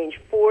climate change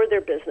for their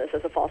business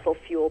as a fossil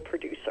fuel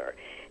producer.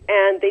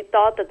 And they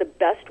thought that the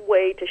best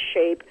way to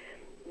shape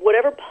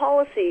whatever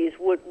policies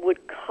would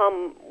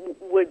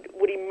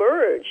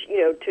emerge,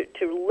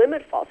 to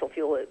limit fossil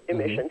fuel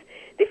emissions,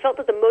 they felt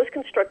that the most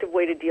constructive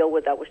way to deal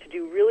with that was to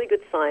do really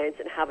good science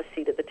and have a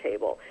seat at the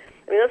table.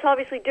 I mean, that's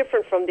obviously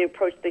different from the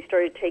approach they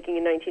started taking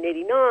in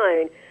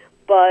 1989,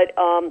 but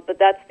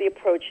that's the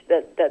approach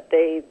that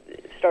they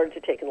started to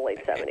take in the late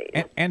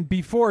 70s. And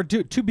before,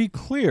 to be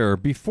clear,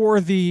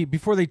 before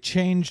they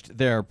changed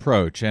their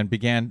approach and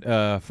began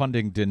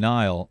funding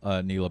denial,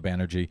 Neela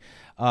Banerjee,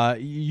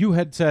 you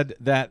had said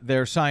that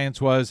their science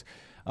was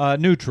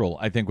neutral,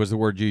 I think was the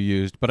word you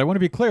used. But I want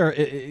to be clear,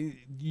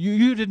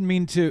 you didn't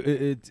mean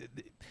to.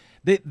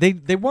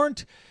 They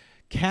weren't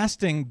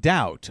casting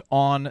doubt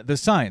on the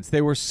science.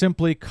 They were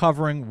simply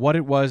covering what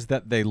it was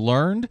that they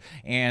learned.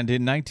 And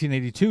in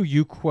 1982,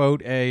 you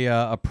quote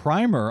a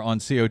primer on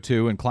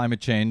CO2 and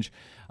climate change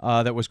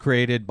that was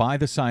created by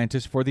the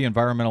scientists for the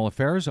Environmental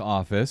Affairs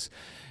Office,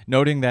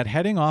 noting that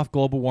heading off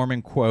global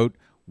warming, quote,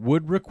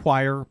 would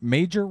require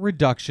major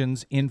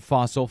reductions in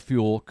fossil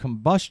fuel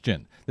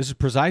combustion. This is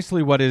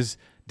precisely what is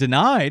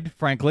denied,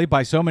 frankly,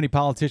 by so many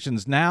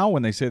politicians now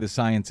when they say the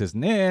science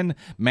isn't in,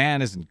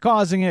 man isn't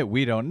causing it,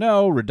 we don't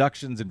know,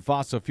 reductions in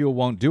fossil fuel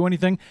won't do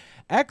anything.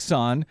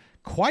 Exxon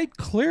quite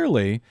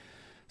clearly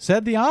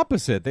said the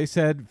opposite. They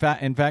said,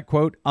 in fact,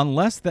 quote,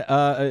 unless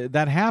that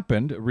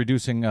happened,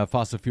 reducing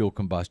fossil fuel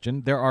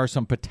combustion, there are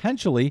some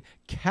potentially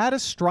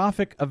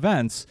catastrophic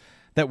events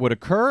that would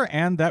occur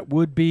and that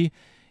would be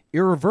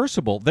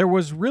irreversible. There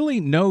was really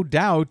no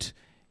doubt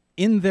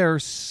in their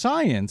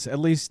science, at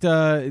least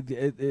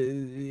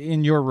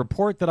in your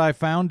report that I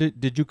found.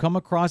 Did you come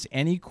across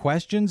any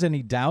questions,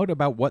 any doubt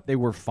about what they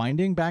were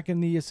finding back in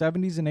the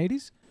 70s and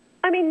 80s?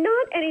 I mean,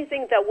 not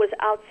anything that was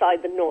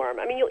outside the norm.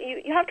 I mean,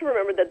 you have to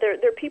remember that there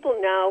are people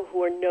now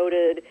who are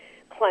noted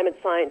climate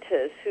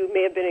scientists who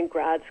may have been in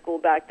grad school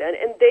back then,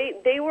 and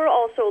they were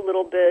also a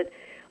little bit,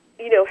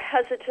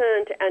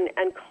 hesitant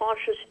and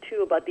cautious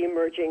too about the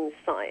emerging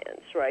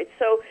science, right?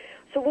 So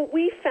what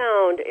we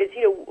found is,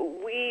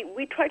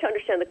 we tried to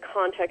understand the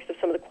context of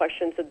some of the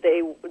questions that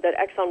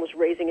Exxon was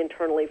raising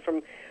internally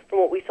from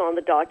what we saw in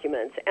the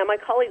documents. And my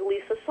colleague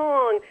Lisa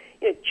Song,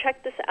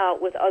 checked this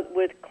out with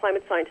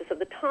climate scientists at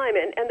the time,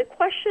 and the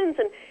questions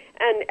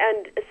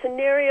and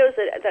scenarios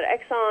that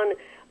Exxon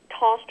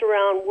tossed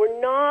around were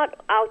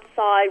not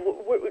outside,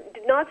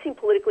 did not seem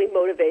politically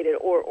motivated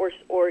or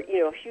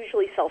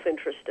hugely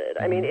self-interested.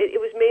 I mean, it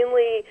was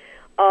mainly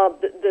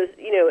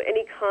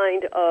any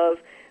kind of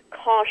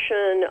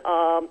caution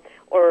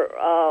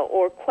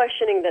or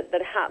questioning that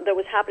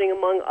was happening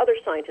among other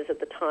scientists at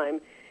the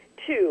time,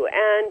 too.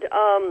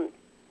 And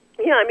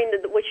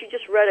what you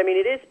just read, I mean,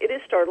 it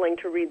is startling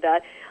to read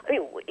that. I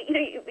mean,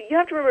 you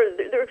have to remember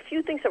there are a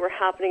few things that were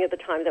happening at the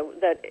time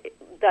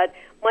that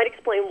might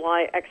explain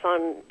why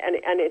Exxon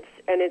and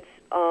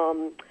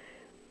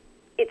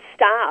its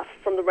staff,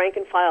 from the rank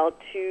and file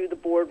to the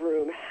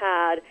boardroom,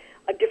 had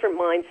a different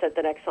mindset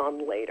than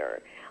Exxon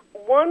later.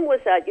 One was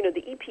that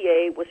the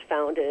EPA was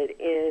founded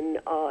in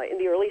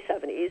the early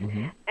 70s,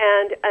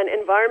 and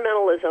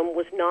environmentalism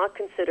was not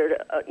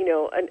considered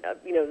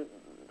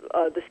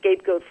the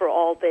scapegoat for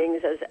all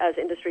things as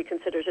industry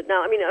considers it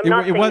now. I mean,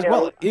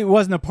 it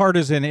wasn't a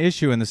partisan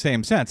issue in the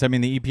same sense. I mean,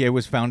 the EPA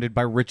was founded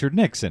by Richard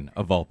Nixon,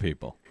 of all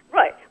people.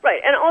 Right,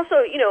 and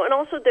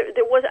also,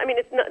 there was. I mean,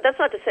 that's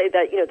not to say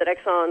that that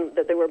Exxon,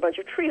 that they were a bunch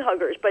of tree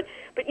huggers, but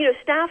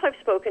staff I've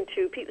spoken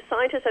to,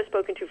 scientists I've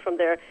spoken to from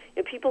there,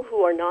 people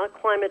who are not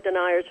climate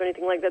deniers or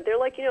anything like that. They're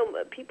like,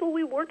 people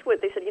we worked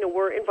with. They said,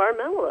 we're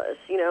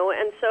environmentalists,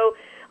 and so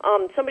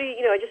somebody,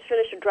 I just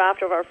finished a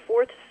draft of our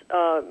fourth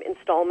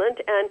installment,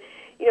 and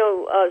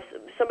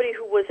somebody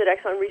who was at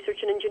Exxon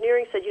Research and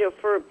Engineering said,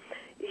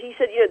 he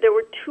said, there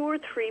were 2 or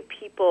 3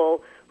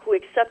 people who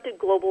accepted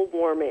global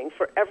warming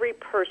for every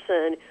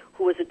person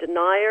who was a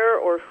denier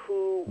or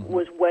who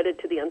was wedded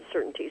to the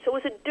uncertainty. So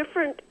it was a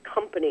different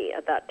company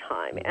at that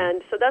time.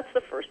 And so that's the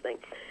first thing.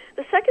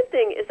 The second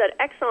thing is that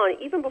Exxon,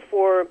 even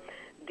before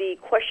the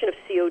question of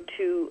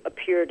CO2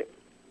 appeared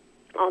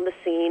on the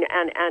scene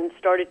and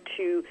started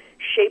to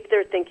shape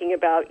their thinking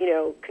about,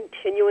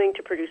 continuing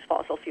to produce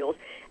fossil fuels,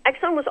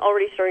 Exxon was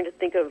already starting to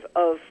think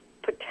of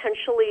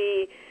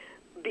potentially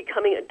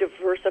becoming a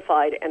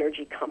diversified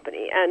energy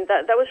company, and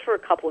that was for a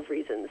couple of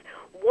reasons.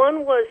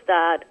 One was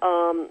that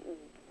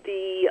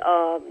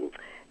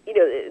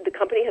the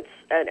company had,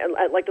 and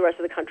like the rest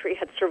of the country,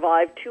 had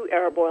survived 2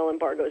 Arab oil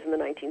embargoes in the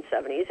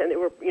 1970s, and they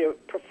were,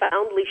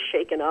 profoundly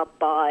shaken up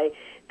by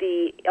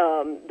the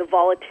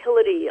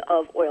volatility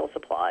of oil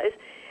supplies.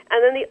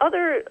 And then the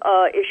other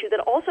issue that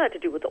also had to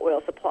do with the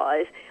oil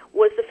supplies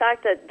was the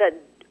fact that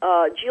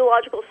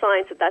geological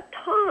science at that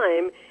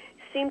time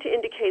seemed to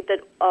indicate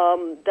that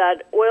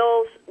that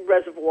oil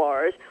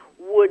reservoirs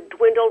would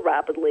dwindle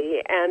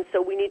rapidly, and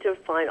so we need to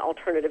find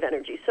alternative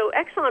energy. So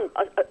Exxon,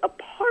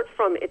 apart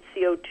from its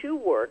CO2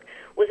 work,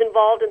 was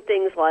involved in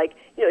things like,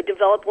 it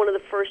developed one of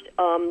the first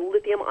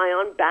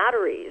lithium-ion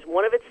batteries.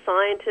 One of its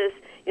scientists,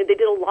 they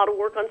did a lot of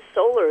work on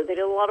solar. They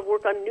did a lot of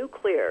work on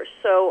nuclear,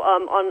 so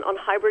on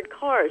hybrid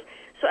cars.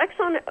 So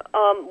Exxon,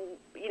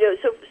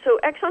 so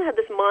Exxon had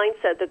this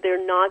mindset that they're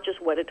not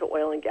just wedded to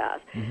oil and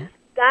gas. Mm-hmm.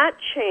 That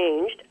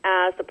changed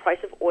as the price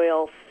of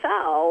oil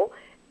fell,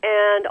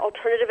 and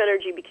alternative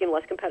energy became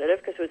less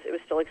competitive because it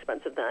was still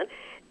expensive then.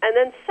 And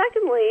then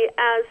secondly,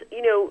 as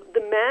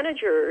the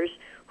managers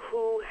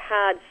who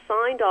had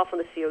signed off on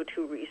the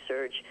CO2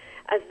 research,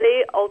 as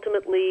they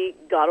ultimately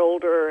got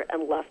older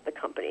and left the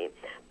company.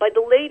 By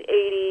the late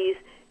 80s,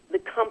 the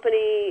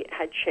company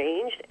had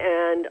changed,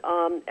 and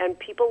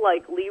people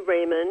like Lee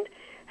Raymond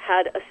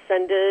had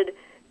ascended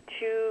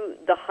to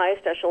the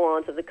highest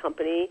echelons of the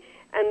company.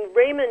 And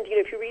Raymond,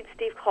 if you read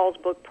Steve Call's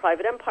book,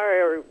 Private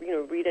Empire, or,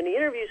 read any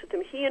interviews with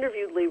him, he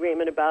interviewed Lee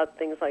Raymond about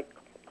things like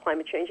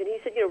climate change. And he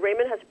said,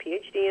 Raymond has a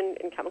PhD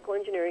in chemical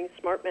engineering, a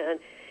smart man.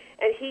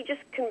 And he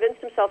just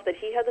convinced himself that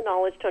he had the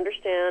knowledge to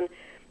understand,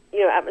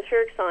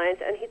 atmospheric science,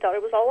 and he thought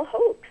it was all a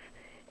hoax.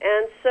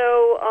 And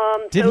so,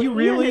 did he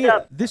really?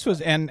 This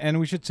was, and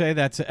we should say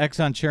that's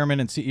Exxon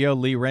chairman and CEO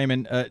Lee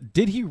Raymond.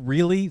 Did he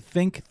really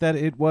think that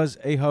it was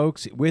a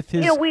hoax with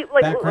his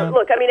background?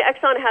 Look,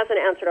 Exxon hasn't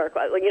answered our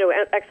questions.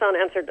 Exxon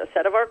answered a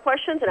set of our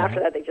questions, and after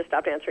that, they just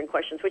stopped answering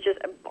questions, which is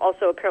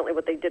also apparently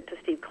what they did to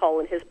Steve Call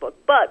in his book.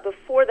 But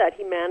before that,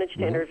 he managed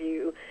to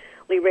interview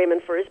Lee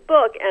Raymond for his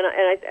book,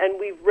 and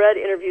we've read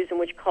interviews in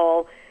which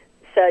Call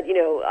said,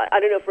 I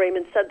don't know if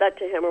Raymond said that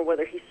to him or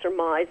whether he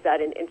surmised that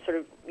in sort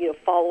of,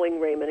 following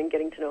Raymond and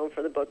getting to know him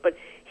for the book. But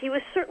he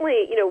was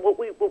certainly, what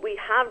we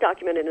have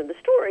documented in the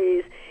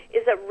stories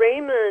is that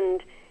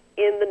Raymond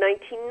in the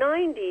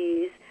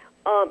 1990s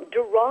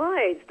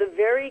derides the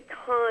very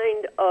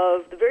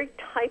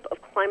type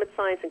of climate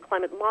science and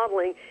climate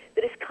modeling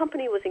that his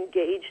company was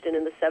engaged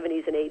in the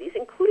 70s and 80s,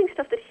 including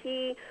stuff that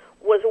he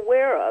was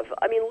aware of.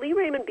 Lee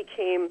Raymond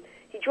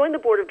he joined the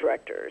board of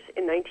directors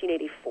in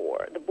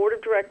 1984. The board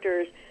of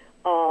directors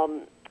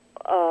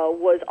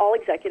was all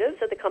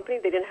executives at the company.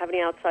 They didn't have any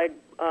outside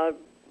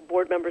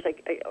board members,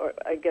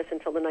 I guess,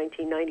 until the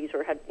 1990s,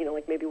 or had,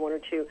 maybe one or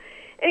two.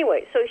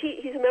 Anyway, so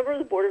he's a member of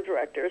the board of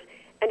directors,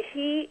 and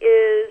he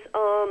is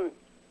a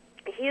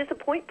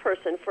point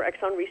person for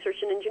Exxon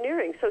Research and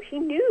Engineering. So he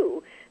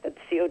knew that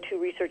CO2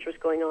 research was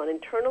going on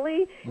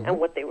internally and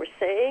what they were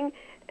saying,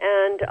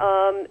 and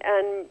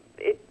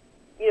it,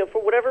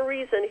 for whatever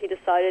reason, he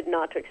decided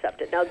not to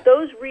accept it. Now,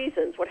 those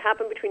reasons, what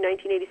happened between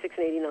 1986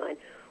 and 89,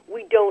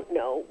 we don't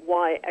know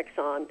why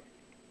Exxon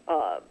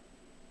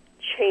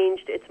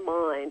changed its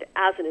mind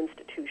as an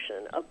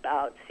institution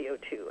about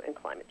CO2 and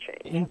climate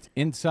change.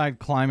 Inside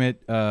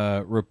Climate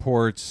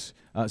reports,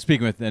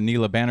 speaking with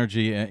Neela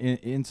Banerjee,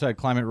 Inside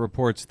Climate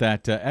reports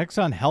that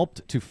Exxon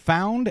helped to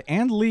found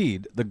and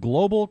lead the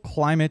Global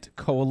Climate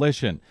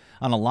Coalition,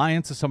 an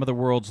alliance of some of the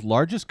world's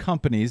largest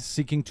companies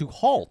seeking to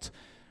halt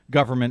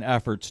government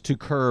efforts to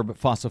curb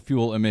fossil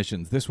fuel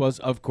emissions. This was,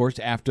 of course,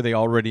 after they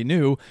already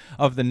knew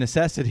of the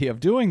necessity of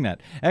doing that.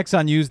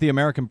 Exxon used the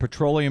American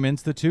Petroleum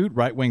Institute,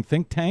 right-wing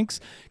think tanks,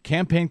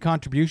 campaign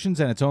contributions,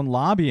 and its own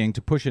lobbying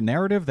to push a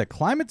narrative that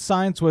climate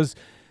science was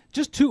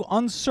just too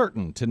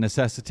uncertain to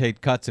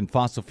necessitate cuts in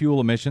fossil fuel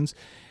emissions.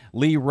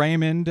 Lee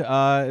Raymond,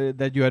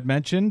 that you had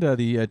mentioned,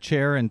 the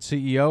chair and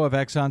CEO of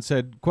Exxon,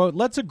 said, quote,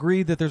 "Let's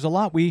agree that there's a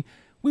lot we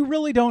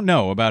really don't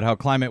know about how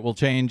climate will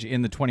change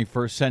in the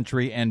 21st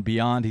century and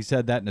beyond." He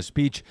said that in a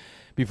speech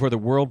before the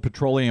World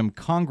Petroleum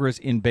Congress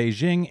in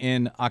Beijing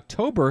in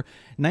October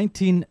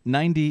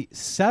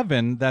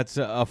 1997. That's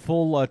a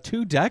full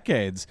 2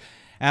 decades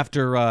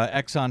after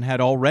Exxon had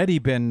already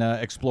been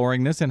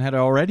exploring this and had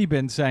already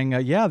been saying,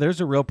 yeah,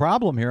 there's a real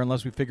problem here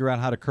unless we figure out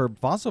how to curb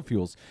fossil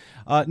fuels.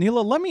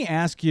 Neela, let me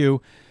ask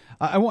you,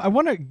 I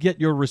want to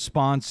get your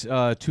response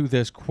to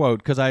this quote,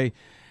 because I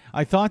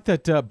thought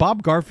that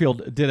Bob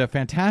Garfield did a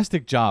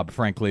fantastic job,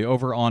 frankly,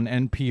 over on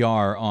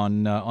NPR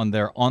on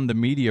their On the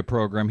Media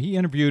program. He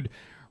interviewed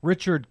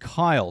Richard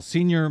Kyle,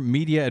 senior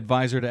media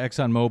advisor to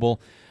ExxonMobil,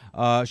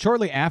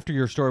 shortly after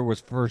your story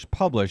was first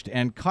published,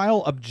 and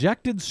Kyle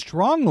objected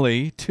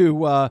strongly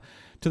to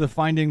the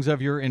findings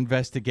of your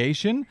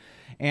investigation.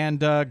 And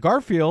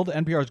Garfield,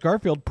 NPR's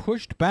Garfield,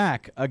 pushed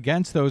back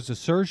against those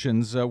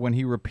assertions when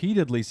he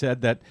repeatedly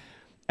said that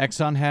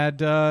Exxon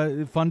had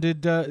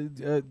funded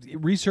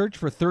research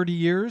for 30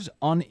 years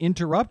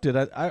uninterrupted.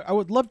 I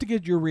would love to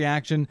get your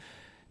reaction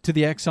to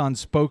the Exxon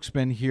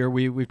spokesman here.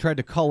 We've tried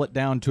to cull it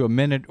down to a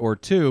minute or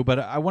two, but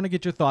I want to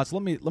get your thoughts.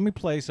 Let me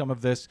play some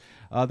of this.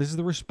 This is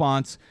the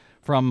response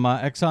from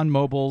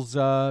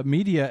ExxonMobil's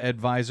media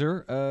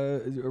advisor,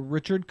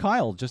 Richard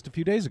Kyle, just a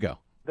few days ago.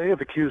 They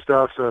have accused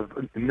us of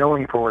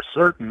knowing for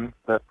certain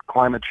that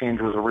climate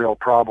change was a real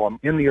problem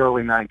in the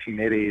early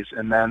 1980s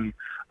and then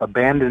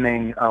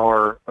abandoning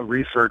our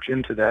research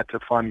into that to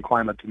fund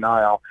climate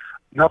denial.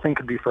 Nothing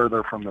could be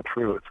further from the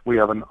truth. We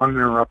have an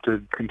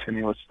uninterrupted,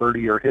 continuous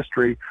 30-year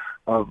history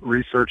of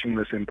researching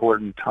this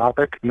important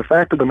topic. And the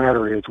fact of the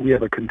matter is we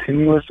have a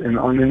continuous and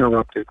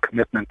uninterrupted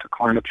commitment to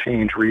climate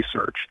change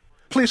research.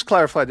 Please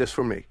clarify this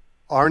for me.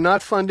 Are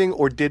not funding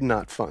or did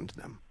not fund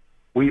them?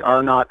 We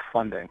are not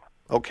funding.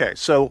 Okay,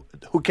 so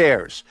who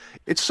cares?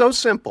 It's so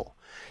simple.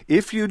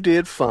 If you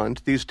did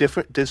fund these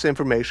different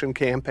disinformation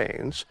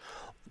campaigns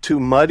to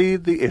muddy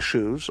the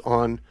issues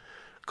on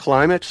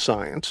climate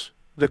science,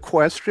 the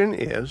question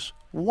is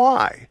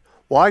why?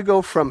 Why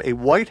go from a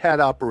white hat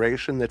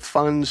operation that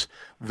funds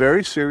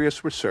very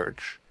serious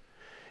research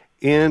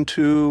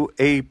into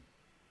a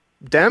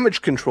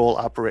damage control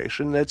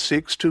operation that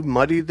seeks to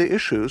muddy the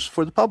issues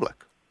for the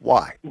public?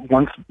 Why?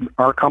 Once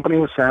our company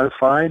was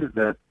satisfied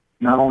that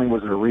not only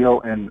was it a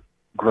real and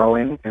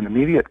growing and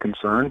immediate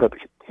concern, but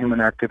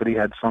human activity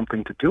had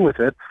something to do with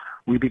it,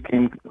 we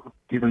became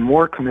even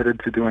more committed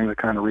to doing the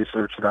kind of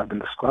research that I've been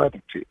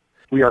describing to you.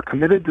 We are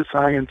committed to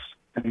science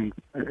and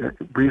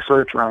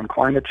research around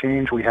climate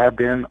change. We have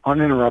been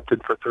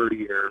uninterrupted for 30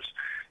 years.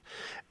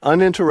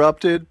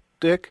 Uninterrupted,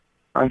 Dick?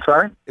 I'm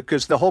sorry?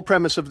 Because the whole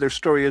premise of their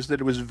story is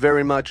that it was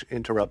very much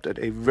interrupted,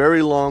 a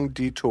very long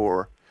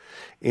detour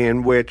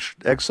in which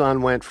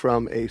Exxon went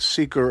from a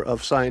seeker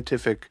of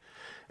scientific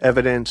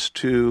evidence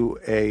to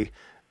a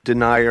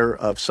denier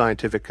of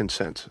scientific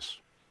consensus.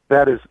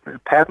 That is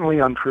patently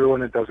untrue,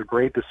 and it does a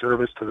great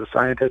disservice to the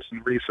scientists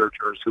and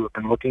researchers who have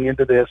been looking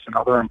into this and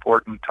other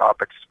important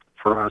topics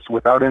for us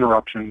without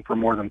interruption for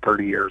more than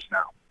 30 years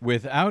now.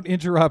 Without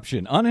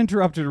interruption,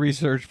 uninterrupted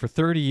research for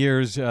 30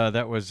 years.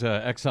 That was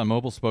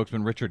ExxonMobil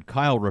spokesman Richard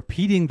Kyle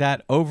repeating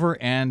that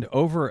over and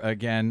over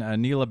again.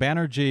 Neela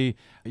Banerjee,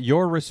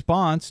 your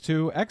response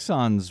to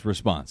Exxon's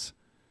response?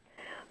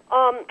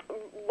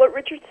 What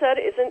Richard said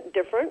isn't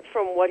different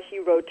from what he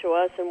wrote to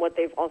us and what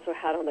they've also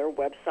had on their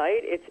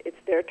website. It's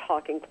their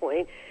talking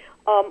point.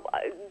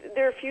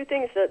 There are a few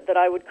things that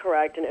I would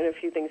correct and a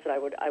few things that I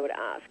would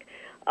ask.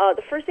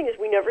 The first thing is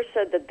we never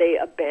said that they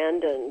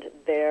abandoned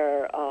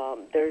their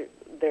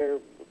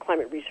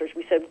climate research.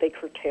 We said they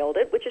curtailed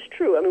it, which is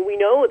true. I mean, we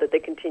know that they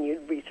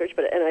continued research,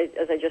 but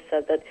as I just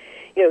said, that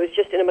it was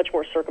just in a much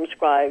more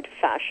circumscribed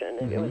fashion,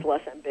 and it was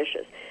less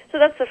ambitious. So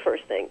that's the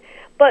first thing.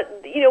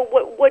 But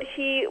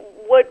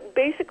what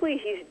basically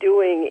he's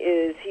doing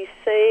is he's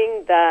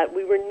saying that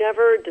we were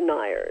never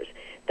deniers.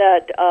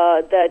 That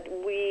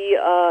we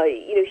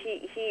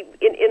he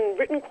in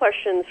written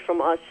questions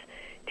from us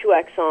to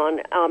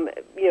Exxon,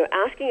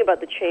 asking about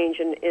the change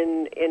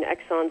in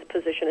Exxon's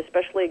position,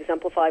 especially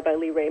exemplified by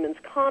Lee Raymond's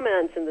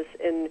comments in the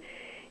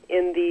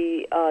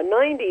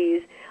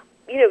 90s.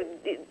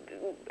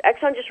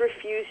 Exxon just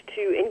refused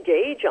to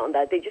engage on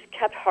that. They just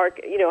kept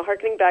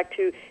harkening back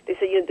to. They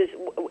said,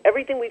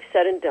 everything we've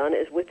said and done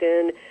is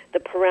within the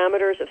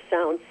parameters of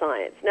sound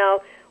science.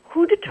 Now,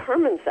 who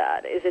determines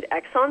that? Is it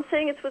Exxon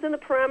saying it's within the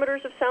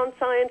parameters of sound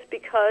science?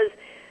 Because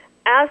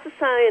as the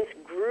science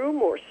grew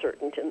more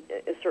certain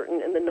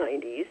in the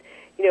 90s,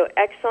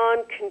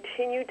 Exxon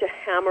continued to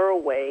hammer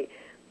away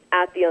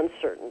at the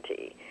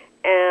uncertainty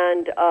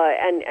and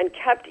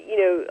kept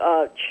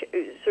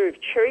sort of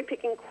cherry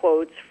picking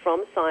quotes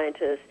from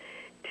scientists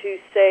to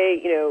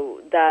say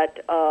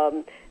that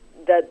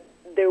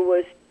there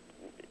was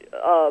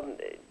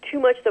too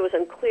much that was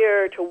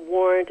unclear to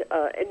warrant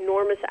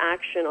enormous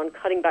action on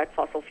cutting back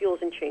fossil fuels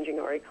and changing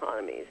our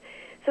economies.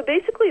 So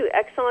basically,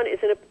 Exxon is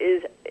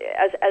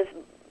as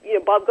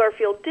Bob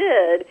Garfield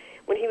did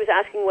when he was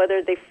asking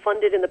whether they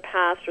funded in the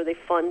past or they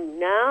fund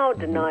now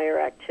denier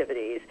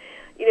activities.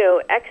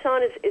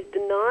 Exxon is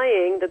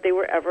denying that they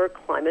were ever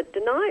climate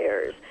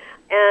deniers,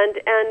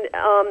 and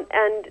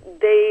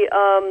they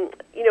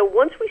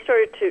once we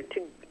started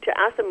to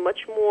ask them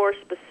much more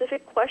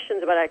specific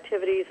questions about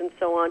activities and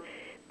so on,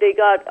 they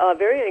got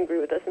very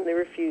angry with us and they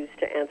refused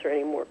to answer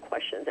any more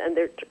questions, and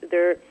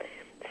they're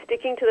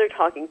sticking to their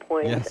talking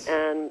points, yes.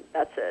 And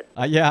that's it.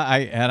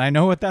 I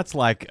know what that's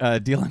like,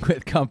 dealing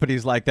with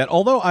companies like that.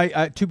 Although,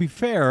 to be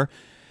fair,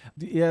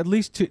 at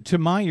least to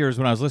my ears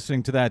when I was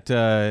listening to that,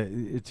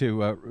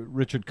 to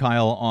Richard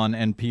Kyle on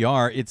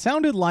NPR, it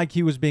sounded like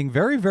he was being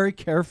very, very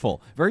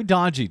careful, very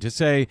dodgy to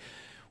say,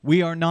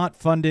 we are not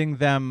funding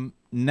them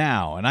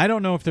now. And I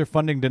don't know if they're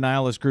funding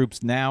denialist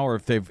groups now or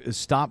if they've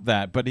stopped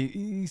that, but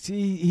he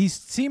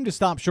seemed to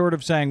stop short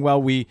of saying,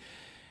 well, we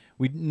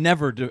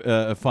never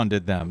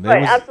funded them.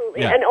 Right,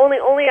 absolutely, yeah. And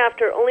only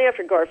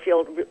after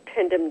Garfield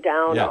pinned him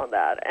down on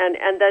that,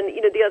 and then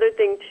the other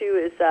thing too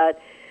is that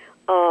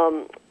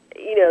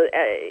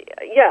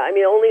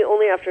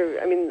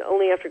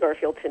only after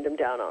Garfield pinned him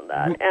down on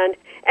that, and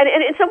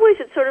in some ways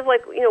it's sort of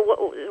like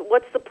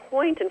what's the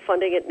point in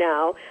funding it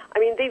now? I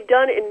mean, they've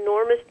done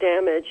enormous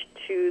damage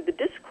to the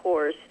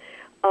discourse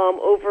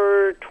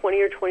over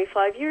 20 or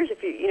 25 years,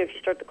 if you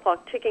start the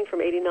clock ticking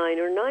from 89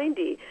 or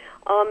 90,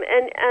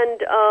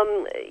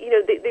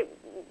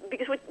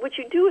 because what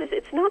you do is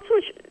it's not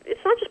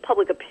just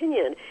public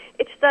opinion.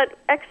 It's that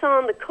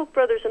Exxon, the Koch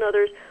brothers, and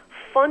others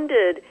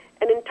funded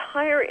an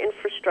entire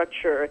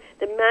infrastructure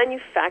that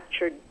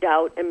manufactured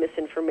doubt and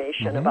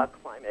misinformation about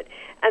climate,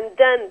 and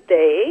then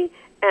they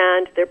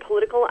and their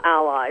political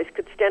allies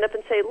could stand up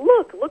and say,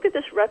 look at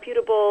this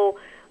reputable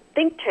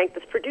think tank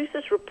that's produced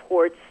this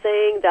report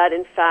saying that,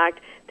 in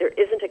fact, there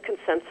isn't a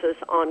consensus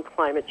on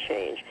climate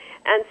change.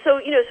 And so,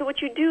 so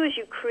what you do is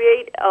you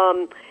create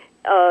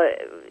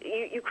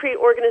you create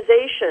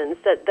organizations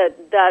that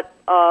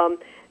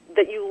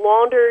you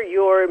launder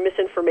your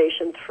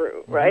misinformation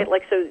through, right?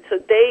 Like so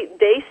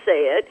they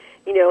say it,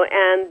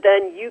 and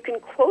then you can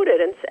quote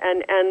it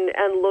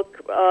and look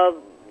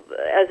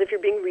as if you're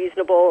being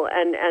reasonable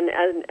and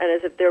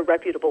as if they're a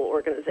reputable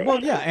organization. Well,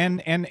 yeah, and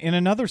in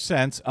another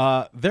sense,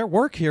 their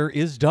work here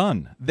is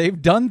done.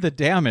 They've done the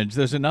damage.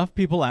 There's enough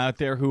people out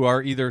there who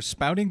are either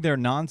spouting their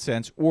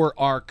nonsense or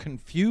are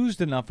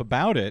confused enough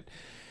about it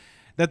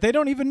that they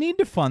don't even need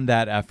to fund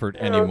that effort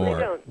anymore.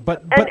 They don't.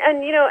 But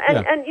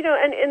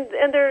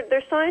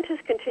their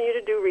scientists continue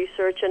to do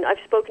research, and I've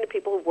spoken to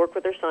people who work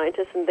with their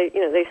scientists, and they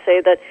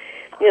say that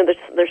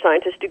their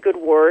scientists do good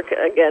work.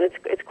 Again,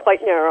 it's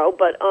quite narrow,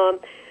 but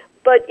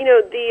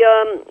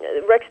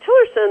the Rex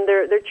Tillerson,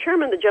 their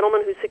chairman, the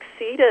gentleman who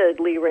succeeded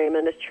Lee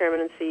Raymond as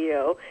chairman and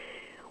CEO,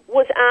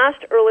 was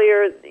asked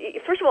earlier.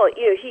 First of all,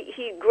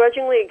 he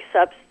grudgingly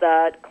accepts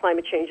that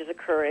climate change is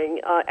occurring.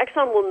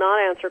 Exxon will not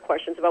answer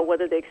questions about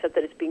whether they accept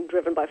that it's being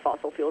driven by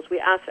fossil fuels. We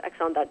asked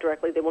Exxon that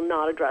directly; they will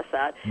not address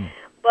that.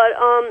 But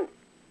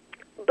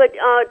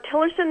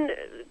Tillerson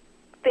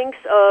thinks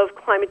of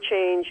climate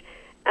change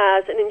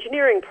as an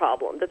engineering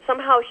problem, that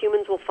somehow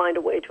humans will find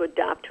a way to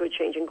adapt to a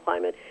changing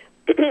climate.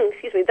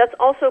 Excuse me. That's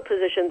also a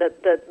position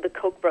that the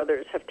Koch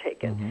brothers have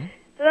taken.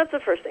 So that's the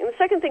first thing. The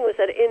second thing was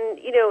that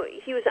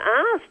he was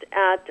asked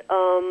at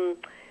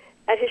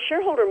his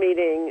shareholder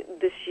meeting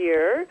this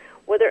year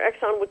whether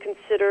Exxon would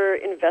consider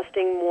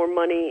investing more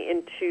money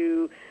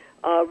into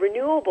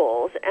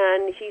renewables,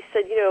 and he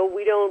said,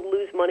 we don't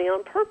lose money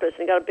on purpose,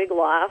 and he got a big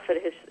laugh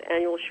at his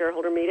annual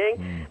shareholder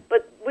meeting.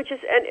 But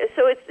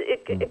so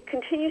it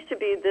continues to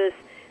be this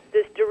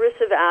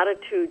derisive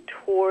attitude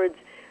towards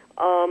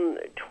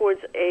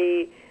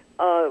a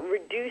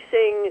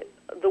reducing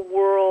the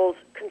world's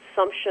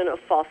consumption of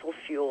fossil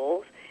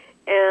fuels,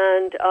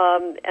 and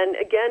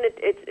again,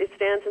 it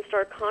stands in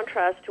stark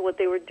contrast to what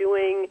they were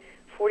doing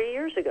 40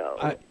 years ago.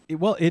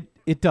 Well,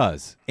 it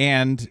does,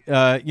 and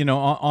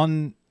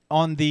on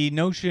the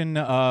notion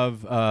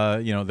of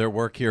their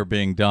work here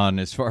being done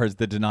as far as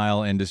the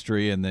denial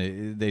industry, and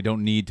they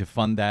don't need to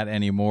fund that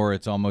anymore.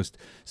 It's almost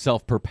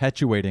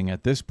self-perpetuating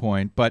at this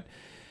point, but.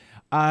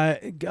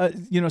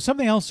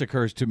 Something else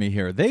occurs to me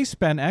here.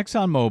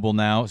 ExxonMobil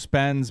now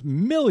spends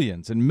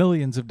millions and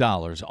millions of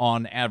dollars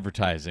on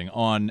advertising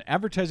on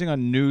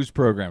news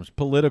programs,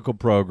 political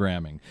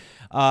programming.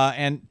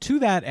 And to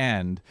that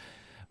end,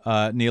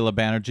 Neela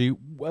Banerjee,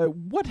 I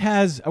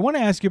want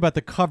to ask you about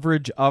the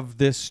coverage of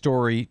this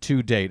story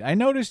to date. I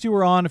noticed you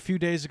were on a few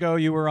days ago.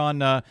 You were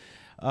on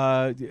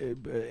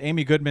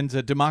Amy Goodman's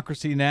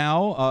Democracy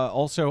Now!,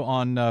 also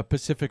on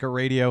Pacifica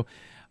Radio.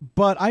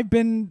 But I've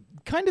been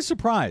kind of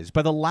surprised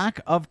by the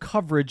lack of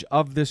coverage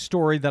of this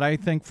story that I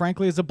think,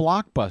 frankly, is a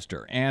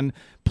blockbuster. And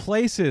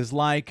places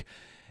like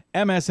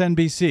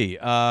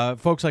MSNBC,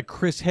 folks like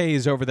Chris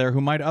Hayes over there who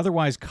might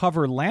otherwise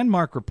cover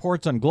landmark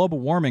reports on global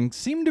warming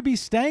seem to be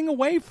staying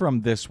away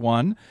from this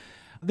one.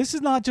 This is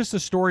not just a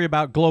story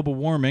about global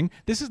warming.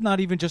 This is not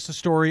even just a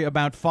story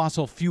about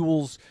fossil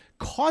fuels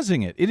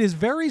causing it. It is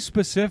very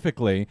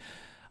specifically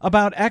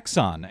about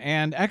Exxon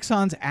and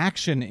Exxon's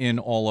action in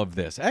all of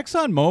this.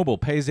 ExxonMobil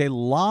pays a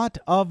lot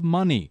of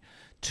money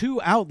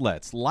to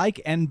outlets like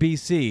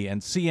NBC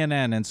and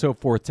CNN and so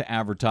forth to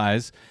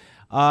advertise.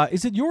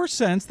 Is it your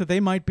sense that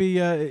they might be,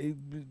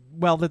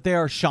 that they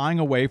are shying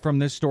away from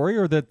this story,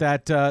 or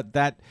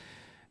that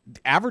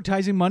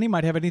advertising money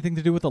might have anything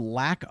to do with the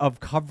lack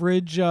of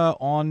coverage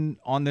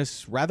on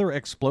this rather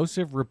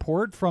explosive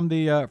report from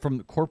the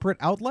corporate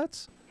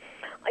outlets?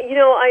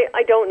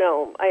 I don't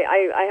know.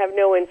 I have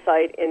no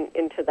insight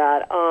into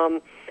that.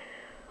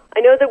 I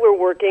know that we're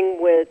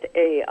working with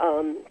a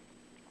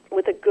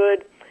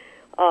good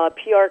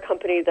PR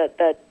company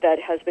that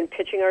has been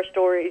pitching our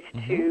stories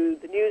to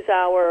the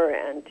NewsHour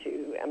and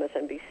to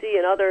MSNBC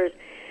and others,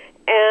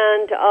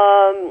 and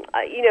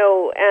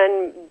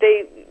and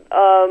they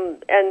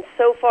and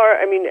so far,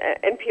 I mean,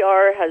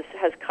 NPR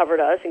has covered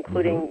us,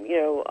 including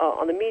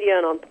on the media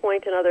and on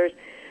Point and others,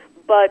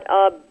 but.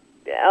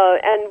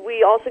 And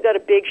we also got a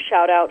big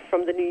shout out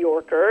from the New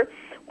Yorker,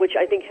 which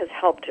I think has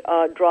helped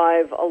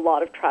drive a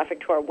lot of traffic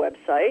to our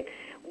website.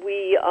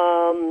 We,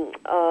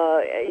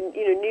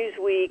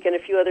 Newsweek and a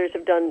few others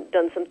have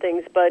done some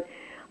things, but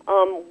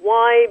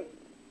why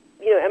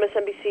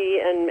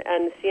MSNBC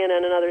and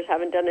CNN and others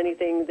haven't done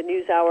anything. The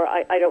NewsHour,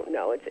 I don't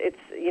know.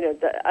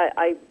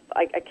 I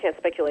can't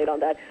speculate on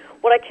that.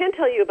 What I can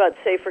tell you about,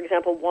 say, for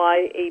example,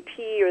 why AP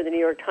or the New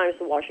York Times,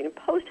 the Washington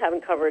Post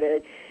haven't covered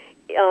it,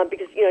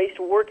 because I used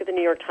to work at the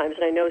New York Times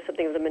and I know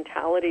something of the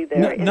mentality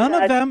there. None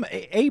of them,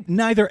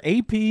 neither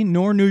AP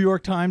nor New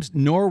York Times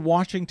nor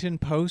Washington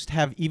Post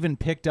have even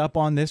picked up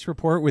on this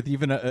report with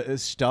even a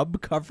stub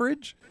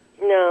coverage.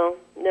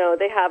 No,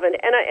 they haven't,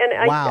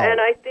 Wow.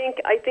 I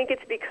think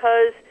it's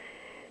because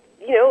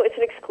it's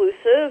an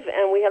exclusive,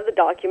 and we have the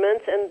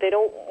documents, and they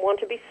don't want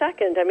to be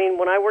second. I mean,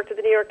 when I worked at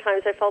the New York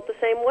Times, I felt the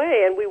same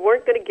way, and we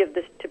weren't going to give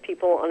this to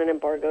people on an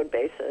embargoed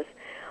basis.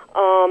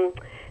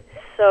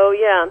 So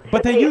yeah,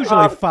 but they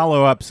usually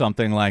follow up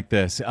something like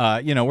this.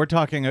 We're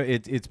talking.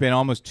 It's been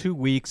almost 2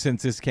 weeks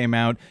since this came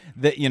out.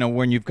 That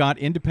when you've got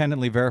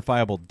independently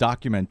verifiable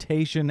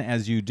documentation,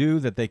 as you do,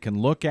 that they can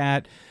look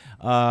at.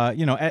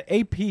 At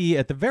AP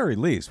at the very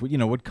least,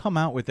 would come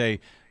out with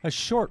a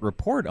short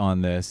report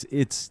on this.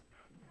 It's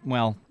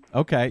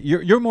okay.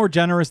 You're more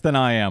generous than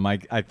I am.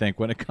 I think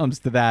when it comes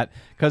to that,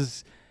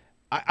 because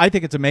I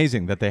think it's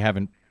amazing that they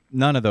haven't.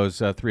 None of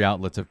those three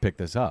outlets have picked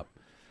this up.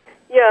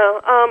 Yeah,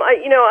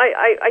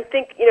 I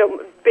think,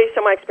 based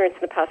on my experience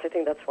in the past, I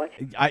think that's why.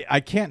 I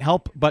can't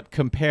help but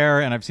compare,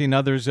 and I've seen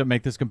others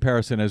make this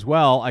comparison as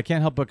well. I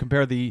can't help but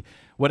compare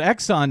what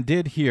Exxon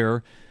did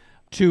here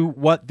to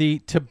what the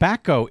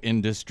tobacco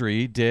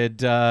industry did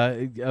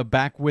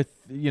back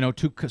with,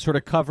 to sort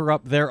of cover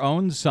up their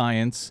own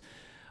science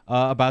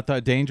about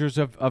the dangers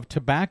of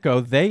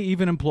tobacco. They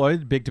even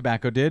employed, Big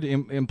Tobacco did,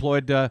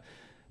 employed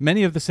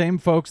many of the same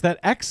folks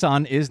that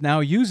Exxon is now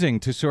using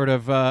to sort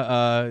of,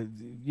 to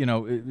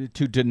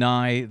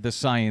deny the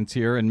science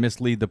here and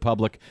mislead the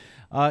public.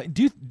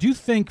 Do you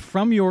think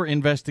from your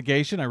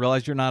investigation, I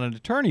realize you're not an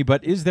attorney,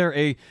 but is there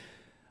a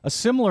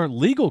similar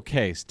legal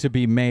case to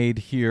be made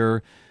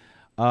here?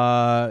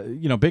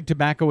 Big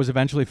Tobacco was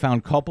eventually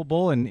found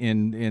culpable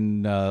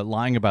in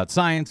lying about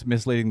science,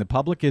 misleading the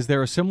public. Is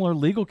there a similar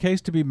legal case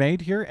to be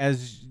made here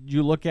as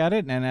you look at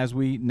it and as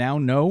we now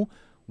know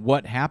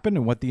what happened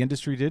and what the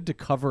industry did to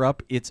cover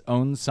up its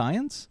own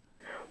science?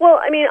 Well,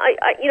 I mean,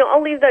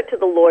 I'll leave that to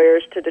the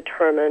lawyers to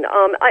determine.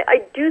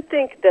 I do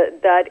think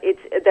that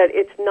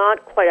it's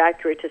not quite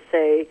accurate to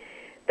say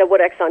that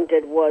what Exxon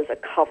did was a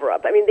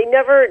cover-up. I mean, they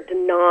never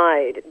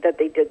denied that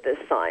they did this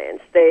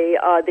science. They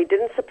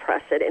didn't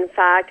suppress it. In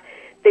fact,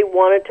 they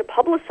wanted to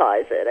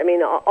publicize it. I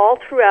mean, all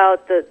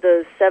throughout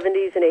the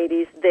 70s and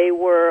 80s, they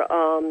were,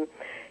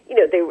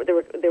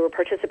 they were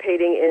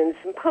participating in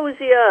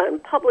symposia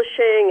and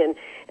publishing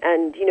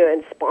and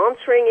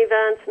sponsoring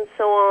events and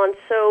so on.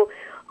 So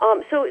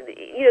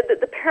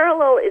the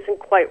parallel isn't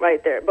quite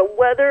right there. But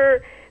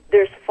whether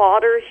there's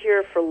fodder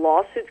here for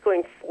lawsuits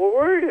going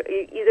forward,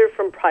 either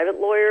from private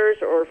lawyers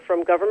or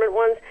from government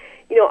ones,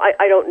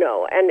 I don't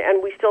know.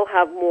 And we still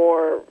have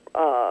more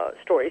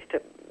stories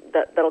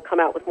that'll come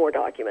out with more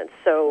documents.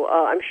 So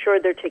I'm sure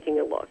they're taking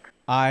a look.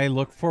 I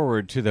look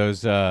forward to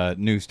those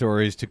new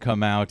stories to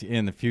come out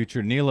in the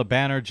future. Neela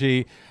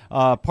Banerjee,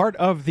 part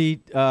of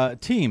the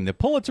team, the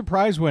Pulitzer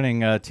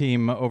Prize-winning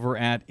team over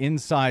at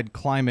Inside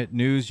Climate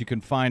News. You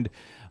can find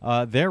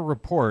their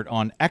report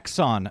on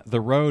Exxon,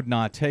 The Road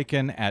Not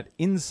Taken at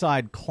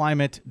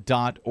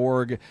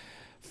InsideClimate.org.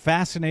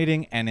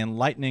 Fascinating and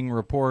enlightening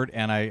report,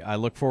 and I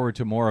look forward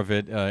to more of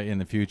it in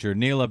the future.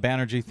 Neela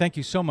Banerjee, thank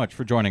you so much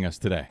for joining us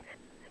today.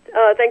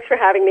 Thanks for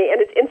having me.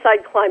 And it's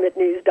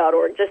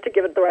InsideClimateNews.org, just to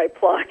give it the right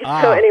plug.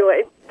 So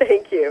anyway,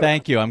 thank you.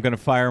 Thank you. I'm going to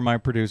fire my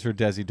producer,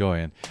 Desi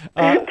Doyen.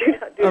 Do not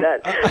do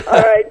that.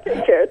 All right,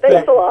 take care.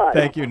 Thanks a lot.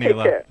 Thank you,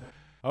 Neela. Take care.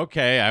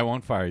 Okay, I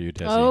won't fire you,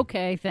 Desi.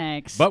 Okay,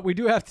 thanks. But we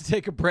do have to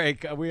take a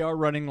break. We are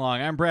running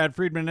long. I'm Brad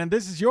Friedman, and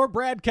this is your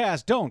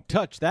BradCast. Don't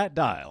touch that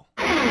dial.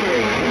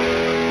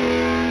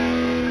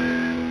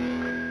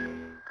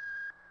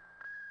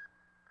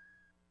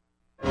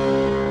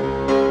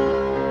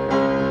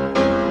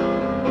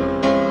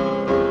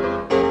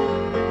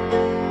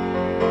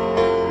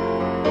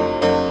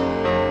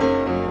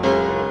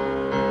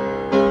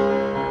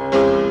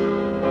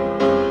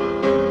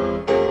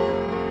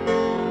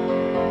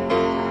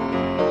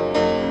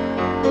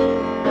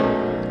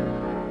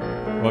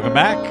 Welcome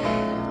back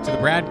to the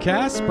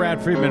BradCast.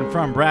 Brad Friedman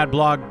from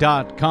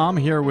BradBlog.com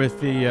here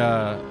with the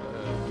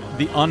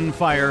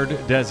unfired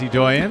Desi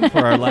Doyen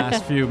for our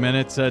last few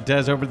minutes.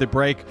 Des, over the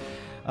break,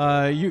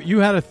 you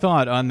had a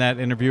thought on that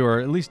interview, or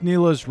at least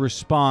Neela's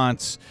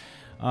response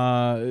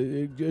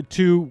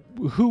to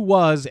who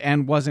was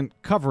and wasn't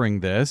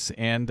covering this,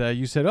 and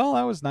you said, "Oh,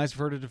 that was nice of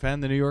her to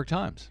defend the New York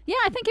Times." Yeah,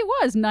 I think it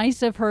was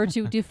nice of her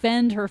to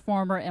defend her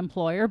former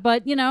employer,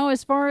 but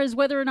as far as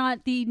whether or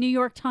not the New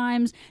York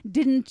Times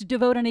didn't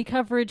devote any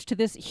coverage to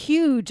this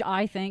huge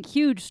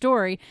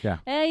story, yeah,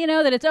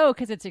 that it's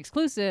because it's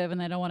exclusive and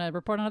they don't want to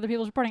report on other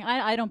people's reporting.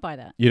 I don't buy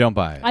that. You don't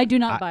buy it. I do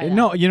not buy that.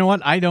 No, you know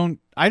what? I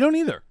don't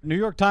either. New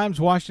York Times,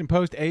 Washington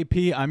Post, AP.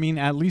 I mean,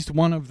 at least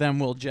one of them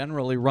will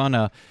generally run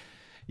a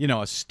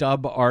a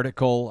stub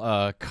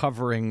article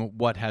covering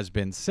what has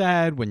been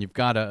said when you've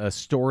got a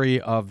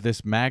story of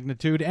this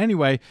magnitude.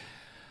 Anyway,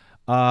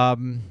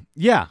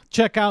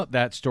 check out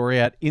that story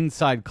at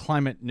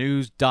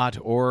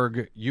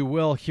InsideClimateNews.org. You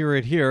will hear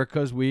it here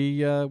because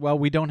we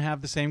don't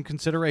have the same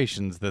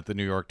considerations that the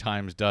New York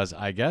Times does,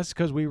 I guess,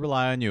 because we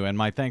rely on you. And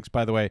my thanks,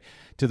 by the way,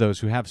 to those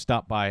who have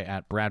stopped by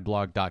at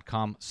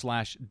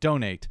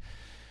bradblog.com/donate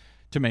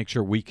to make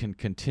sure we can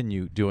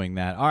continue doing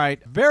that. All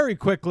right, very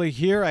quickly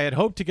here, I had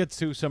hoped to get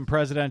to some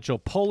presidential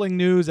polling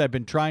news. I've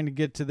been trying to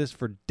get to this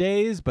for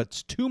days, but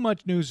too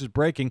much news is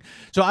breaking.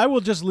 So I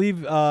will just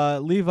leave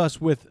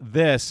us with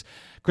this.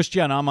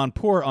 Christiane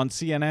Amanpour on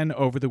CNN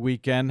over the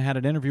weekend had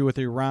an interview with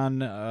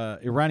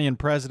Iranian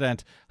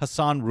President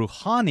Hassan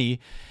Rouhani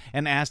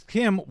and asked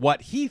him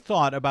what he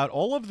thought about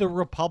all of the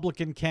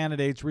Republican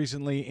candidates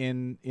recently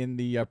in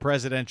the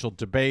presidential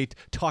debate,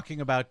 talking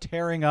about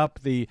tearing up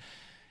the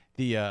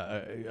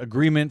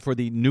agreement for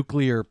the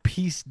nuclear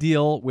peace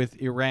deal with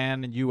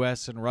Iran and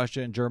U.S. and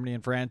Russia and Germany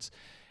and France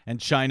and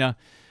China,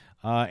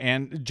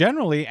 and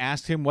generally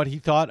asked him what he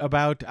thought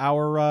about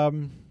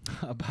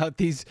about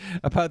these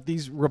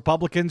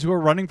Republicans who are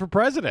running for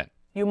president.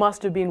 You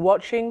must have been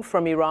watching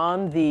from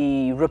Iran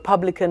the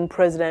Republican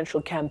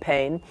presidential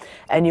campaign,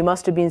 and you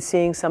must have been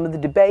seeing some of the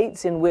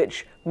debates in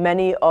which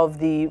many of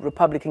the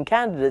Republican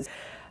candidates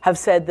have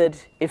said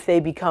that if they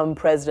become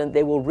president,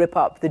 they will rip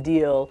up the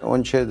deal.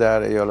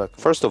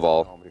 First of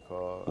all,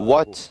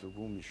 what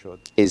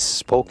is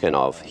spoken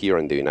of here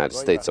in the United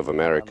States of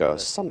America,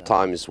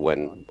 sometimes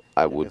when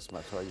I would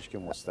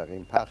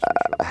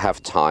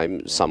have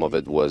time, some of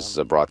it was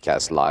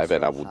broadcast live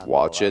and I would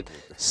watch it.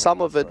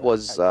 Some of it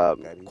was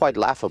quite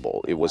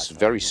laughable. It was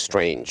very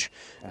strange,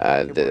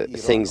 the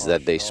things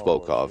that they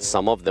spoke of.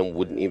 Some of them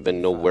wouldn't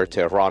even know where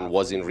Tehran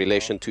was in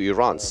relation to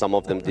Iran. Some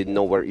of them didn't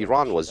know where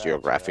Iran was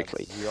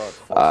geographically,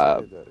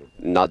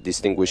 not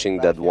distinguishing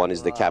that one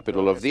is the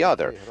capital of the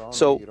other.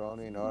 So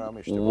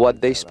what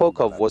they spoke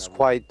of was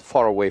quite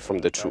far away from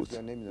the truth.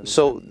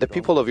 So the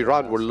people of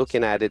Iran were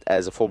looking at it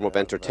as a form of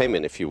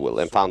entertainment, if you will,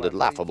 and found it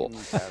laughable.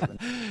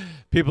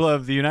 People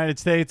of the United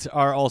States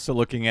are also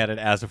looking at it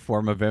as a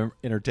form of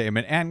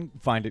entertainment and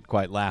find it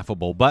quite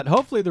laughable. But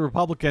hopefully the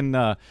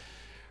Republican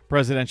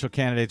presidential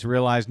candidates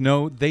realize,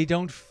 no, they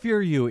don't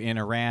fear you in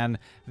Iran.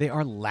 They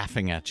are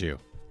laughing at you.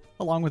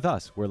 Along with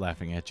us, we're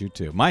laughing at you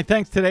too. My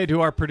thanks today to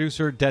our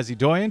producer, Desi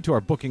Doyen, to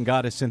our booking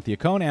goddess, Cynthia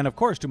Cohn, and of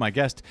course to my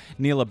guest,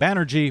 Neela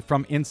Banerjee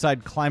from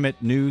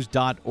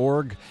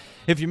InsideClimateNews.org.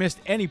 If you missed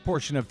any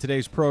portion of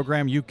today's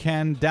program, you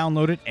can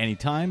download it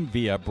anytime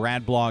via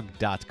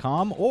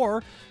bradblog.com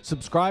or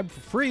subscribe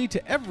for free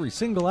to every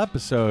single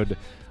episode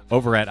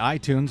over at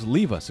iTunes.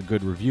 Leave us a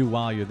good review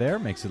while you're there.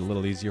 Makes it a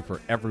little easier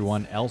for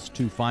everyone else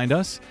to find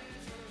us.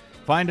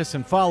 Find us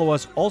and follow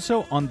us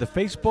also on the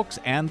Facebooks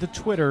and the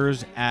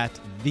Twitters at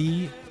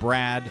The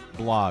Brad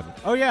Blog.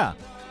 Oh, yeah,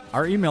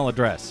 our email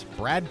address,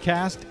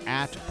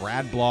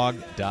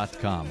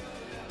 bradcast@bradblog.com.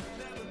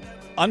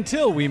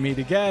 Until we meet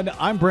again,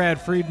 I'm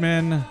Brad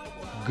Friedman.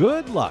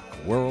 Good luck,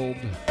 world.